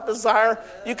my heart desire.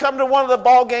 You come to one of the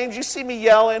ball games, you see me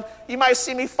yelling, you might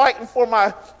see me fighting for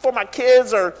my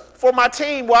kids or for my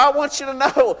team. Well, I want you to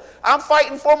know, I'm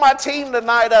fighting for my team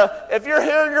tonight. If you're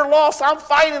here and you're lost, I'm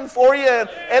fighting for you.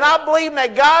 And I believe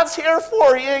that God's here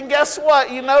for you. And guess what?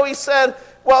 He said,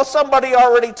 well, somebody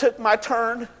already took my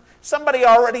turn. Somebody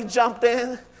already jumped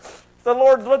in. The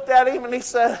Lord looked at him and he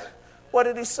said, what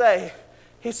did he say?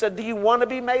 He said, do you want to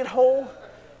be made whole?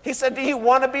 He said, do you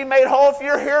want to be made whole? If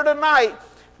you're here tonight,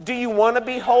 do you want to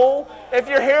be whole? If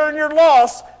you're here and you're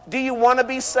lost, do you want to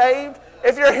be saved?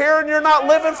 If you're here and you're not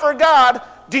living for God,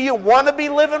 do you want to be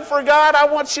living for God? I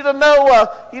want you to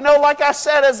know, like I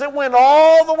said, as it went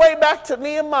all the way back to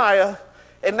Nehemiah,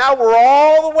 and now we're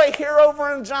all the way here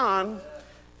over in John,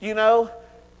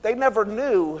 they never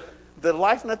knew the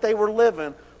life that they were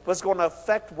living was going to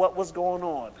affect what was going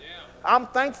on. Yeah. I'm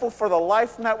thankful for the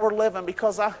life that we're living,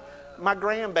 because my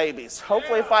grandbabies,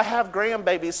 hopefully if I have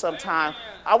grandbabies sometime,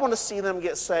 I want to see them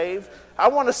get saved. I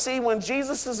want to see when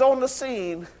Jesus is on the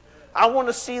scene, I want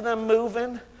to see them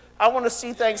moving. I want to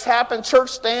see things happen.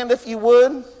 Church, stand if you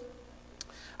would.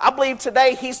 I believe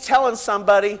today he's telling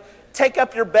somebody, take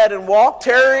up your bed and walk.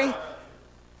 Terry,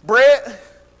 Brent,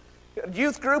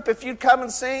 youth group, if you'd come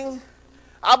and sing.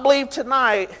 I believe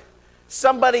tonight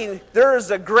there is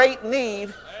a great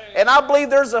need, and I believe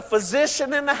there's a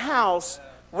physician in the house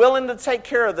willing to take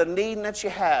care of the need that you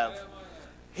have.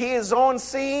 He is on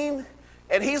scene,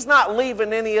 and he's not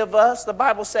leaving any of us. The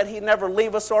Bible said he'd never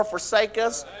leave us or forsake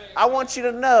us. I want you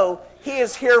to know he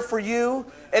is here for you.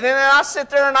 And then I sit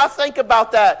there and I think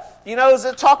about that. As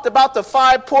it talked about the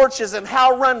 5 porches and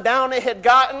how run down it had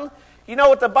gotten. You know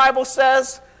what the Bible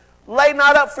says? Lay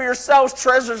not up for yourselves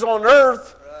treasures on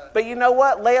earth, but you know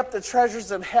what? Lay up the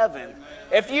treasures in heaven.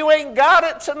 If you ain't got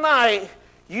it tonight,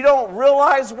 you don't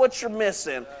realize what you're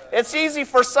missing. It's easy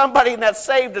for somebody that's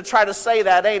saved to try to say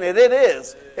that, ain't it? It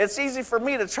is. It's easy for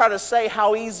me to try to say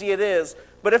how easy it is.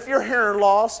 But if you're here and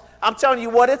lost, I'm telling you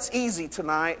what, it's easy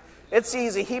tonight. It's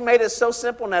easy. He made it so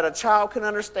simple that a child can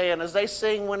understand as they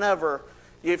sing whenever.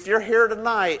 If you're here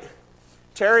tonight,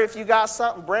 Terry, if you got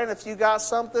something, Brent, if you got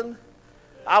something,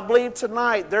 I believe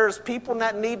tonight there's people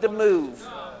that need to move.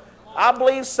 I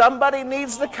believe somebody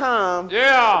needs to come.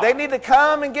 Yeah. They need to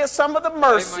come and get some of the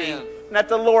mercy that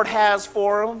the Lord has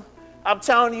for them. I'm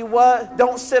telling you what,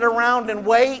 don't sit around and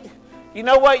wait. You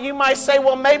know what, you might say,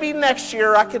 well, maybe next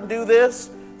year I can do this.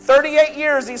 38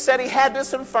 years he said he had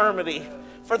this infirmity.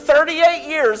 For 38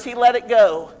 years he let it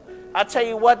go. I tell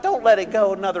you what, don't let it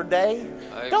go another day.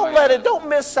 Amen. Don't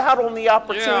miss out on the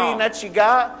opportunity that you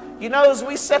got. As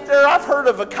we sit there, I've heard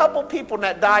of a couple people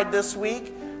that died this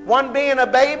week. One being a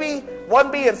baby,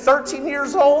 one being 13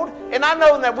 years old. And I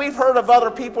know that we've heard of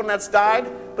other people that's died.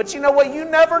 But you know what? You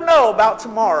never know about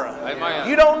tomorrow. Amen.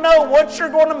 You don't know what you're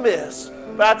going to miss.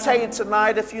 But I tell you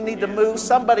tonight, if you need to move,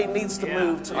 somebody needs to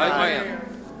move tonight. Amen.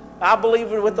 I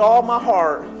believe it with all my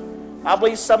heart. I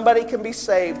believe somebody can be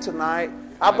saved tonight.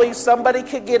 I believe somebody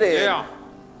could get in. Yeah.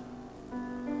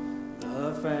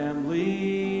 The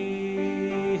family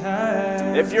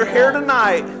has if you're here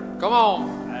tonight, come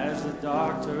on. As the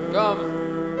doctors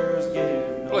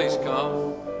give please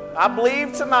come. I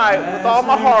believe tonight with all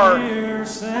my heart,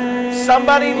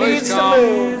 somebody needs to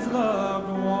move.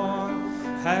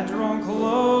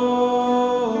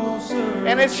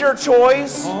 And it's your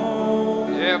choice.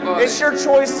 Yeah, buddy. It's your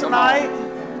choice tonight.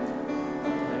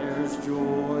 There's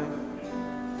joy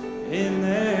in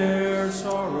their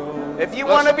sorrow. If you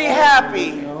want to be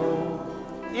happy,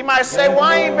 you might say, well,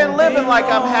 I ain't been living like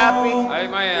I'm happy.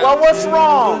 Amen. Well, what's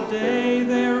wrong?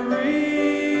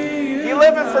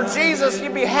 living for Jesus,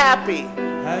 you be happy.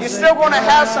 You're still going to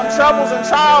have some troubles and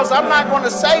trials. I'm not going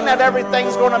to say that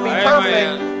everything's going to be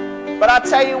perfect. But I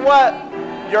tell you what,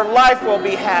 your life will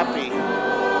be happy.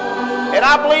 And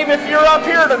I believe if you're up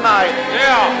here tonight,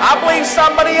 I believe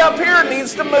somebody up here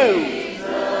needs to move.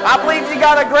 I believe you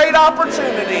got a great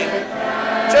opportunity.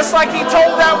 Just like he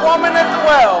told that woman at the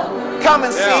well, come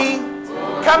and see.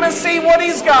 Come and see what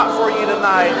he's got for you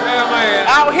tonight.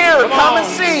 Out here, come and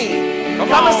see.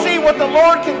 Come and see what the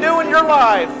Lord can do in your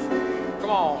life.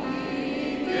 Come on.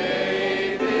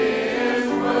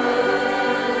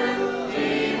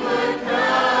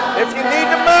 If you need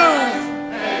to move,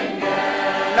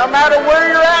 no matter where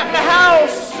you're at in the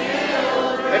house,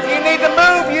 if you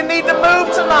need to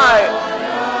move tonight.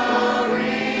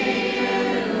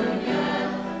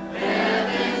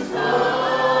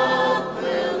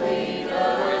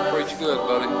 Good,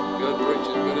 buddy. Good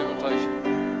preaching, good invitation.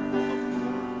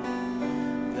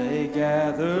 They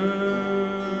gathered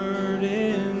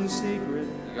in secret.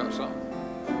 You got something?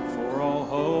 For all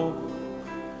hope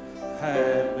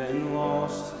had been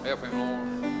lost. Help him, Lord.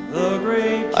 The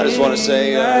great I just want to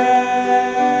say,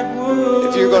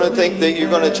 if you're going to think that you're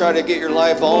going to try to get your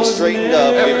life all straightened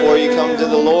up before you come to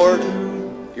the Lord,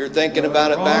 you're thinking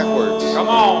about it backwards. Come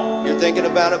on. You're thinking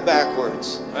about it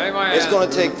backwards. Amen. It's going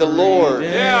to take the Lord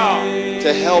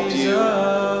to help you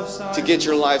to get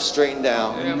your life straightened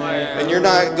out. And you're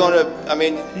not going to,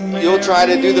 you'll try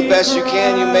to do the best you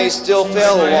can. You may still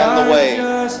fail along the way.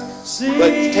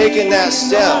 But taking that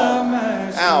step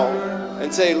out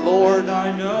and say, Lord,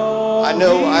 I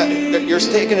know you're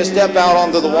taking a step out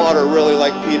onto the water, really,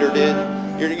 like Peter did.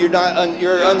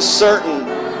 You're uncertain.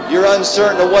 You're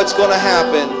uncertain of what's going to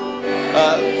happen.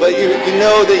 But you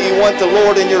know that you want the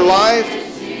Lord in your life.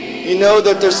 You know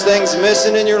that there's things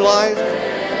missing in your life.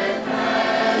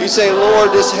 You say,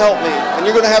 Lord, just help me. And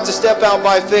you're going to have to step out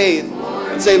by faith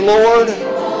and say, Lord,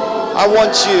 I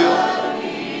want you.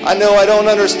 I know I don't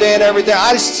understand everything.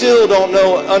 I still don't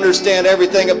understand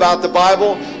everything about the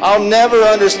Bible. I'll never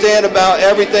understand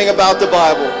everything about the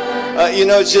Bible.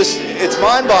 It's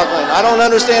mind-boggling. I don't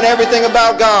understand everything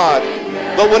about God.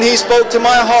 But when he spoke to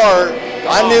my heart,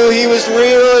 I knew he was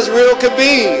real as real could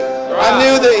be. I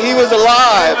knew that he was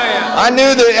alive. I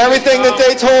knew that everything that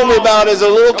they told me about as a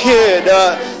little kid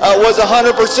was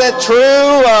 100%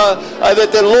 true,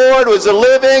 that the Lord was a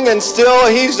living and still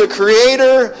he's the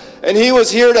creator. And he was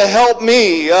here to help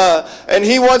me, and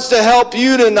he wants to help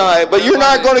you tonight. But you're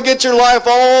not going to get your life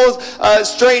all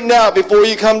straightened out before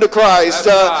you come to Christ.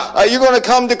 You're going to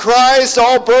come to Christ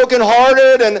all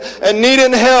brokenhearted and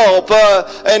needing help,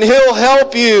 and he'll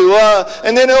help you,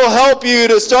 and then he'll help you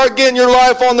to start getting your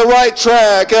life on the right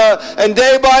track. And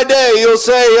day by day, you'll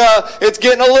say, it's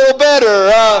getting a little better.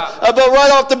 But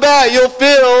right off the bat, you'll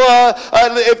feel,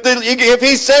 if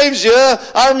he saves you,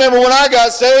 I remember when I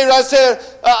got saved, I said,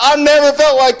 I've never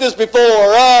felt like this before.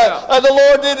 The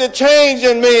Lord did a change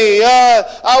in me.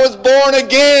 I was born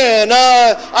again.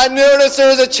 I noticed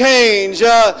there was a change.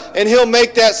 And he'll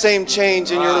make that same change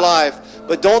in your life.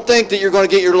 But don't think that you're going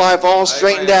to get your life all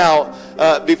straightened out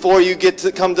before you get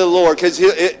to come to the Lord. Because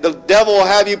the devil will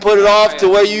have you put it off to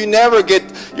where you never get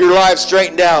your life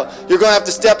straightened out. You're going to have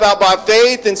to step out by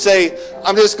faith and say,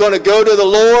 I'm just going to go to the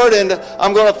Lord and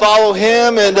I'm going to follow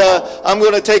him and I'm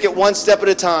going to take it one step at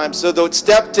a time. So the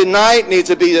step tonight needs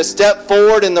to be a step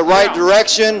forward in the right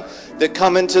direction, that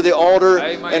come into the altar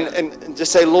and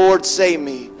just say, Lord, save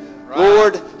me.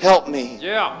 Lord, help me.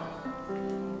 Yeah.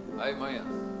 Amen.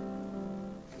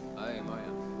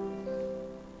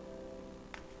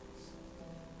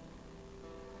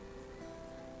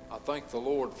 I thank the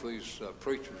Lord for these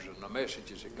preachers and the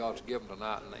messages that God's given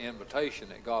tonight and the invitation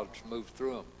that God's moved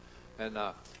through them.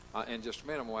 And in just a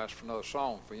minute, I'm going to ask for another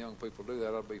song for young people to do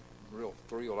that. I'll be real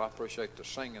thrilled. I appreciate the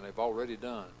singing they've already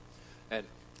done. And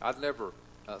I'd never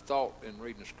thought in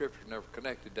reading the Scripture, never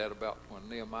connected that about when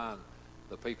Nehemiah and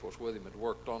the people was with him had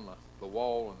worked on the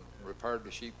wall and repaired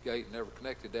the sheep gate, and never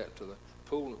connected that to the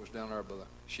pool that was down there by the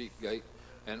sheep gate.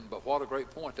 But what a great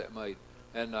point that made.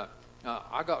 And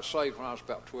I got saved when I was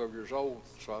about 12 years old,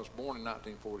 so I was born in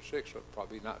 1946, so it'd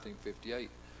probably be 1958.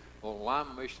 Well,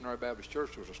 Lima Missionary Baptist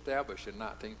Church was established in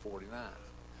 1949.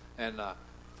 And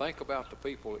think about the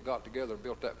people that got together and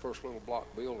built that first little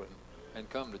block building and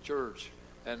come to church.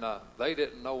 And they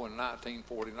didn't know in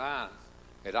 1949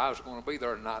 that I was going to be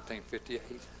there in 1958.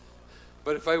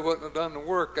 But if they wouldn't have done the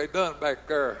work they done back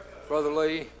there, Brother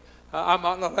Lee, I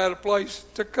might not have had a place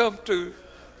to come to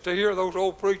hear those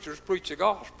old preachers preach the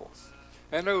gospel.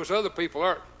 And those other people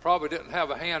there probably didn't have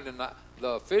a hand in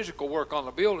the physical work on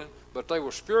the building, but they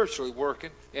were spiritually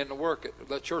working in the work that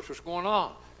the church was going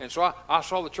on. And so I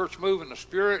saw the church move in the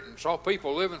Spirit and saw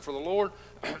people living for the Lord,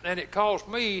 and it caused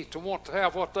me to want to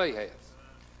have what they had.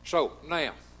 So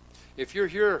now, if you're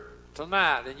here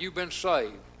tonight and you've been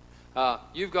saved,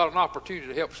 you've got an opportunity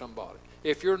to help somebody.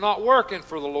 If you're not working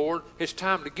for the Lord, it's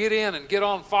time to get in and get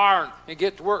on fire and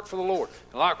get to work for the Lord.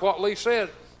 And like what Lee said,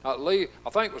 Lee,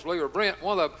 I think it was Lee or Brent,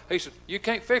 one of them, he said, you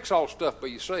can't fix all stuff by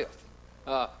yourself.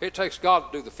 It takes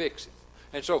God to do the fixing.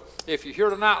 And so if you're here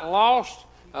tonight and lost,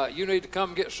 you need to come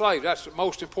and get saved. That's the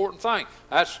most important thing.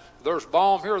 There's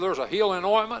balm here. There's a healing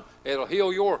ointment. It'll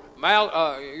heal your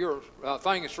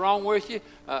thing that's wrong with you.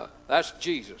 That's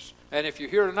Jesus. And if you're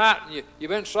here tonight and you've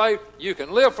been saved, you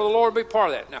can live for the Lord and be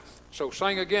part of that. Now, so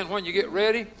sing again when you get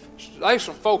ready. There's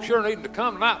some folks here needing to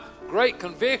come tonight. Great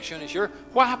conviction is here.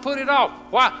 Why put it off?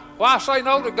 Why say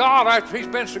no to God after He's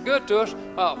been so good to us?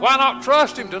 Why not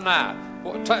trust Him tonight?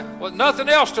 Well, nothing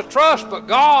else to trust but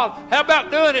God. How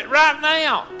about doing it right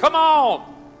now? Come on.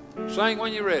 Sing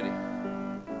when you're ready.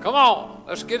 Come on.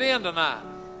 Let's get in tonight.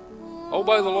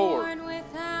 Obey the Lord.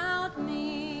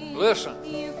 Listen.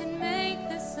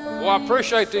 Well, I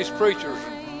appreciate these preachers.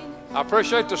 I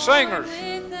appreciate the singers.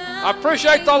 I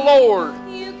appreciate the Lord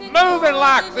moving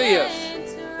like this.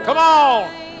 Come on.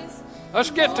 Let's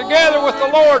get together with the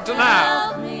Lord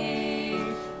tonight.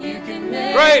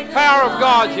 Great power of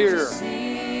God here.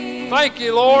 Thank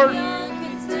you, Lord.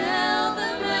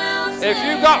 If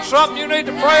you've got something you need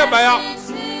to pray about,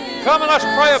 come and let's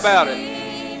pray about it.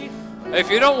 If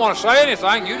you don't want to say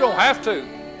anything, you don't have to.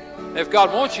 If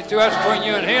God wants you to, that's between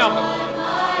you and Him.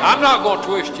 I'm not going to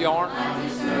twist your arm.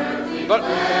 But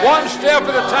one step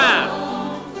at a time.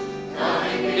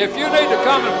 If you need to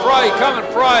come and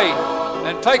pray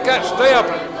and take that step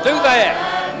and do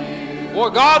that. Well,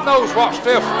 God knows what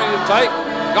steps we need to take.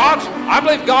 I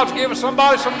believe God's giving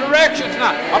somebody some direction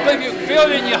tonight. I believe you can feel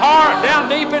it in your heart, down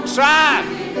deep inside.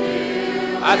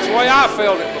 That's the way I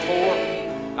felt it before.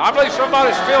 I believe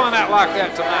somebody's feeling that like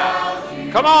that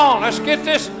tonight. Come on, let's get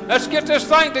this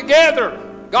thing together.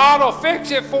 God will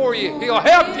fix it for you. He'll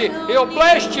help you. He'll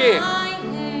bless you.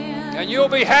 And you'll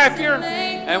be happier,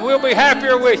 and we'll be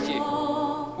happier with you.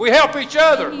 We help each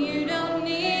other. You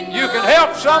can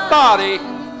help somebody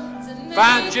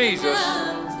find Jesus.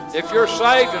 If you're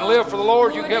saved and live for the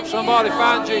Lord, you can help somebody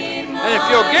find Jesus. And if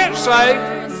you'll get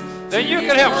saved, then you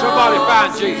can help somebody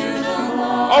find Jesus.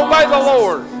 Obey the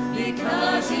Lord.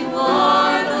 Because you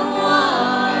are the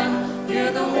one,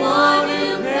 you're the one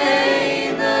who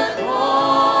paid the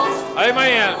cost.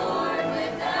 Amen.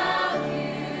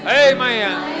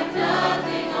 Amen.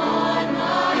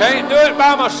 Can't do it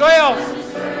by myself.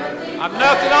 I'm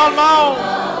nothing on my own.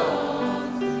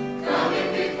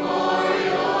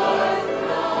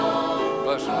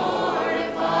 Bless the Lord.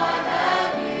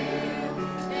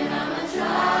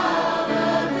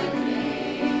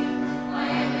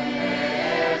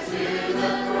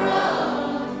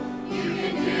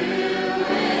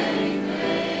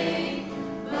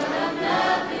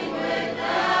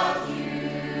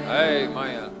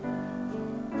 Amen.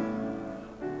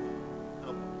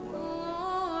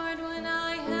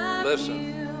 Listen.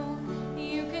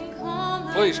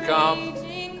 Please come.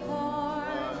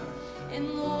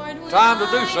 Time to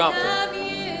do something.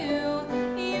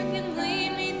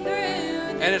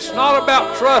 And it's not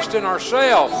about trusting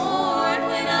ourselves.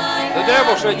 The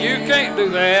devil said, you can't do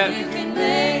that.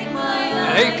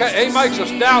 And he makes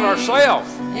us doubt ourselves.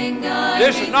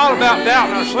 This is not about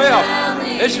doubting ourselves.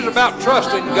 This is about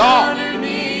trusting God.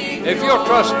 If you'll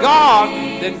trust God,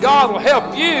 then God will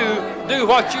help you do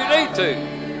what you need to.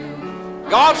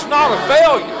 God's not a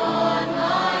failure.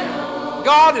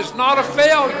 God is not a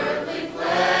failure.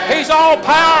 He's all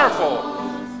powerful.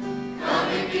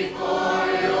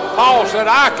 Paul said,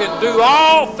 I can do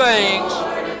all things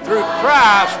through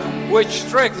Christ which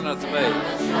strengtheneth me.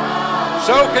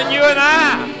 So can you and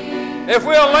I. If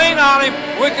we'll lean on Him,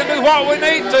 we can do what we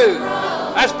need to.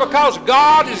 That's because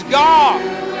God is God.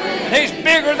 And He's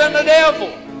bigger than the devil.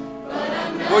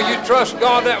 Will you trust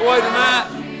God that way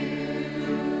tonight?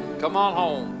 Come on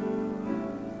home.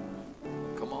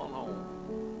 Come on home.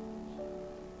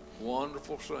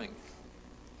 Wonderful singing.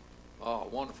 Oh,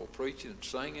 wonderful preaching and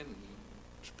singing and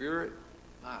spirit.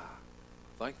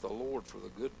 Thank the Lord for the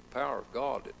good power of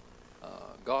God that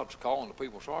God's calling the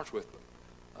people's hearts with.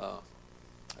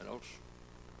 It's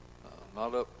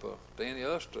not up to any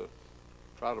of us to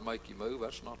try to make you move.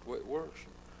 That's not the way it works.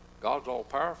 God's all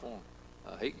powerful.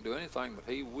 He can do anything,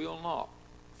 but He will not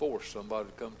force somebody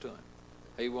to come to Him.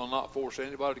 He will not force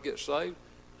anybody to get saved.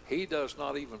 He does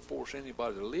not even force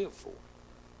anybody to live for Him.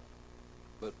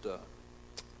 But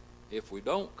if we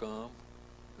don't come,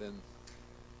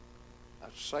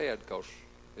 That's sad because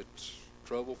it's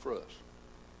trouble for us.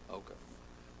 Okay.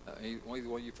 Either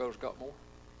one of you fellas got more?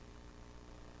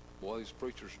 Boy, these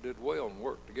preachers did well and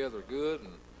worked together good,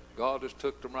 and God just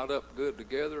took them right up good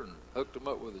together and hooked them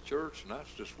up with the church, and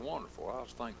that's just wonderful. I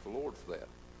was thankful, Lord, for that.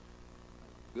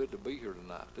 Good to be here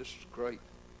tonight. This is great.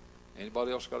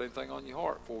 Anybody else got anything on your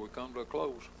heart before we come to a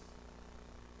close?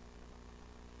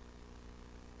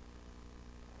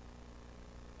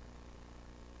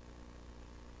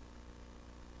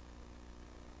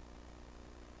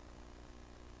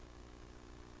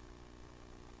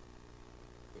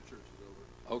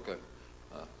 Okay.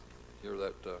 You're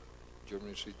that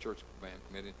Germany City Church Band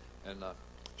Committee, and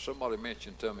somebody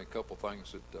mentioned to me a couple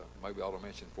things that maybe I ought to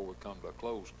mention before we come to a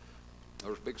close.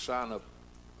 There's a big sign up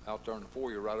out there in the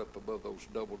foyer right up above those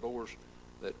double doors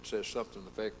that says something to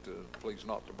the effect, please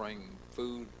not to bring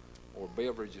food or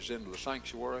beverages into the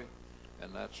sanctuary,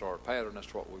 and that's our pattern.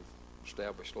 That's what we've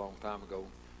established a long time ago,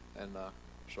 and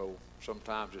so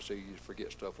sometimes it's easy to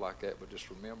forget stuff like that, but just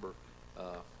remember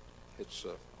it's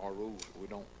our rules. We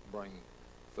don't bring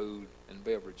food and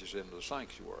beverages into the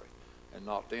sanctuary, and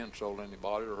not to insult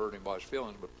anybody or hurt anybody's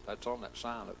feelings, but that's on that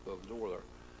sign up above the door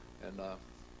there. And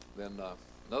then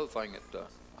another thing that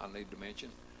I need to mention,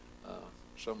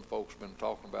 some folks have been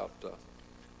talking about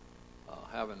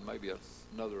having maybe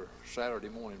another Saturday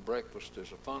morning breakfast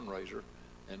as a fundraiser,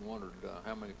 and wondered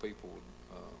how many people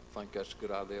would think that's a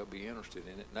good idea, be interested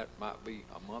in it. And that might be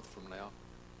a month from now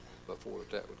before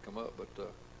that would come up, but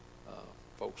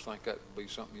folks think that would be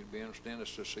something you'd be interested in.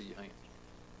 Let's just see your hands.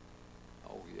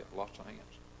 Oh yeah, lots of hands.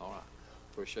 All right,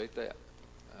 appreciate that.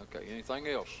 Okay, anything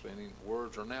else? Any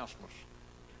words or announcements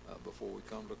before we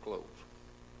come to close?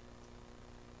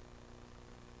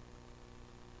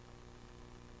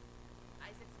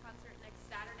 Isaac's concert next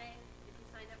Saturday. If you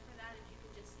signed up for that, if you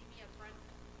can just see me up front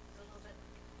a little bit.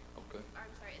 Okay. I'm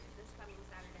sorry, it's this coming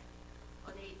Saturday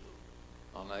on the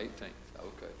 18th. On the 18th,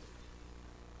 okay.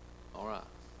 All right.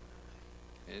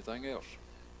 Anything else?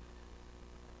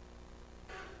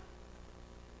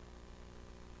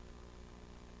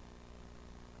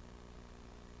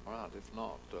 All right, if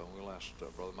not, we'll ask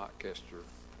Brother Mike Kester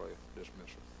to pray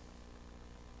dismissal.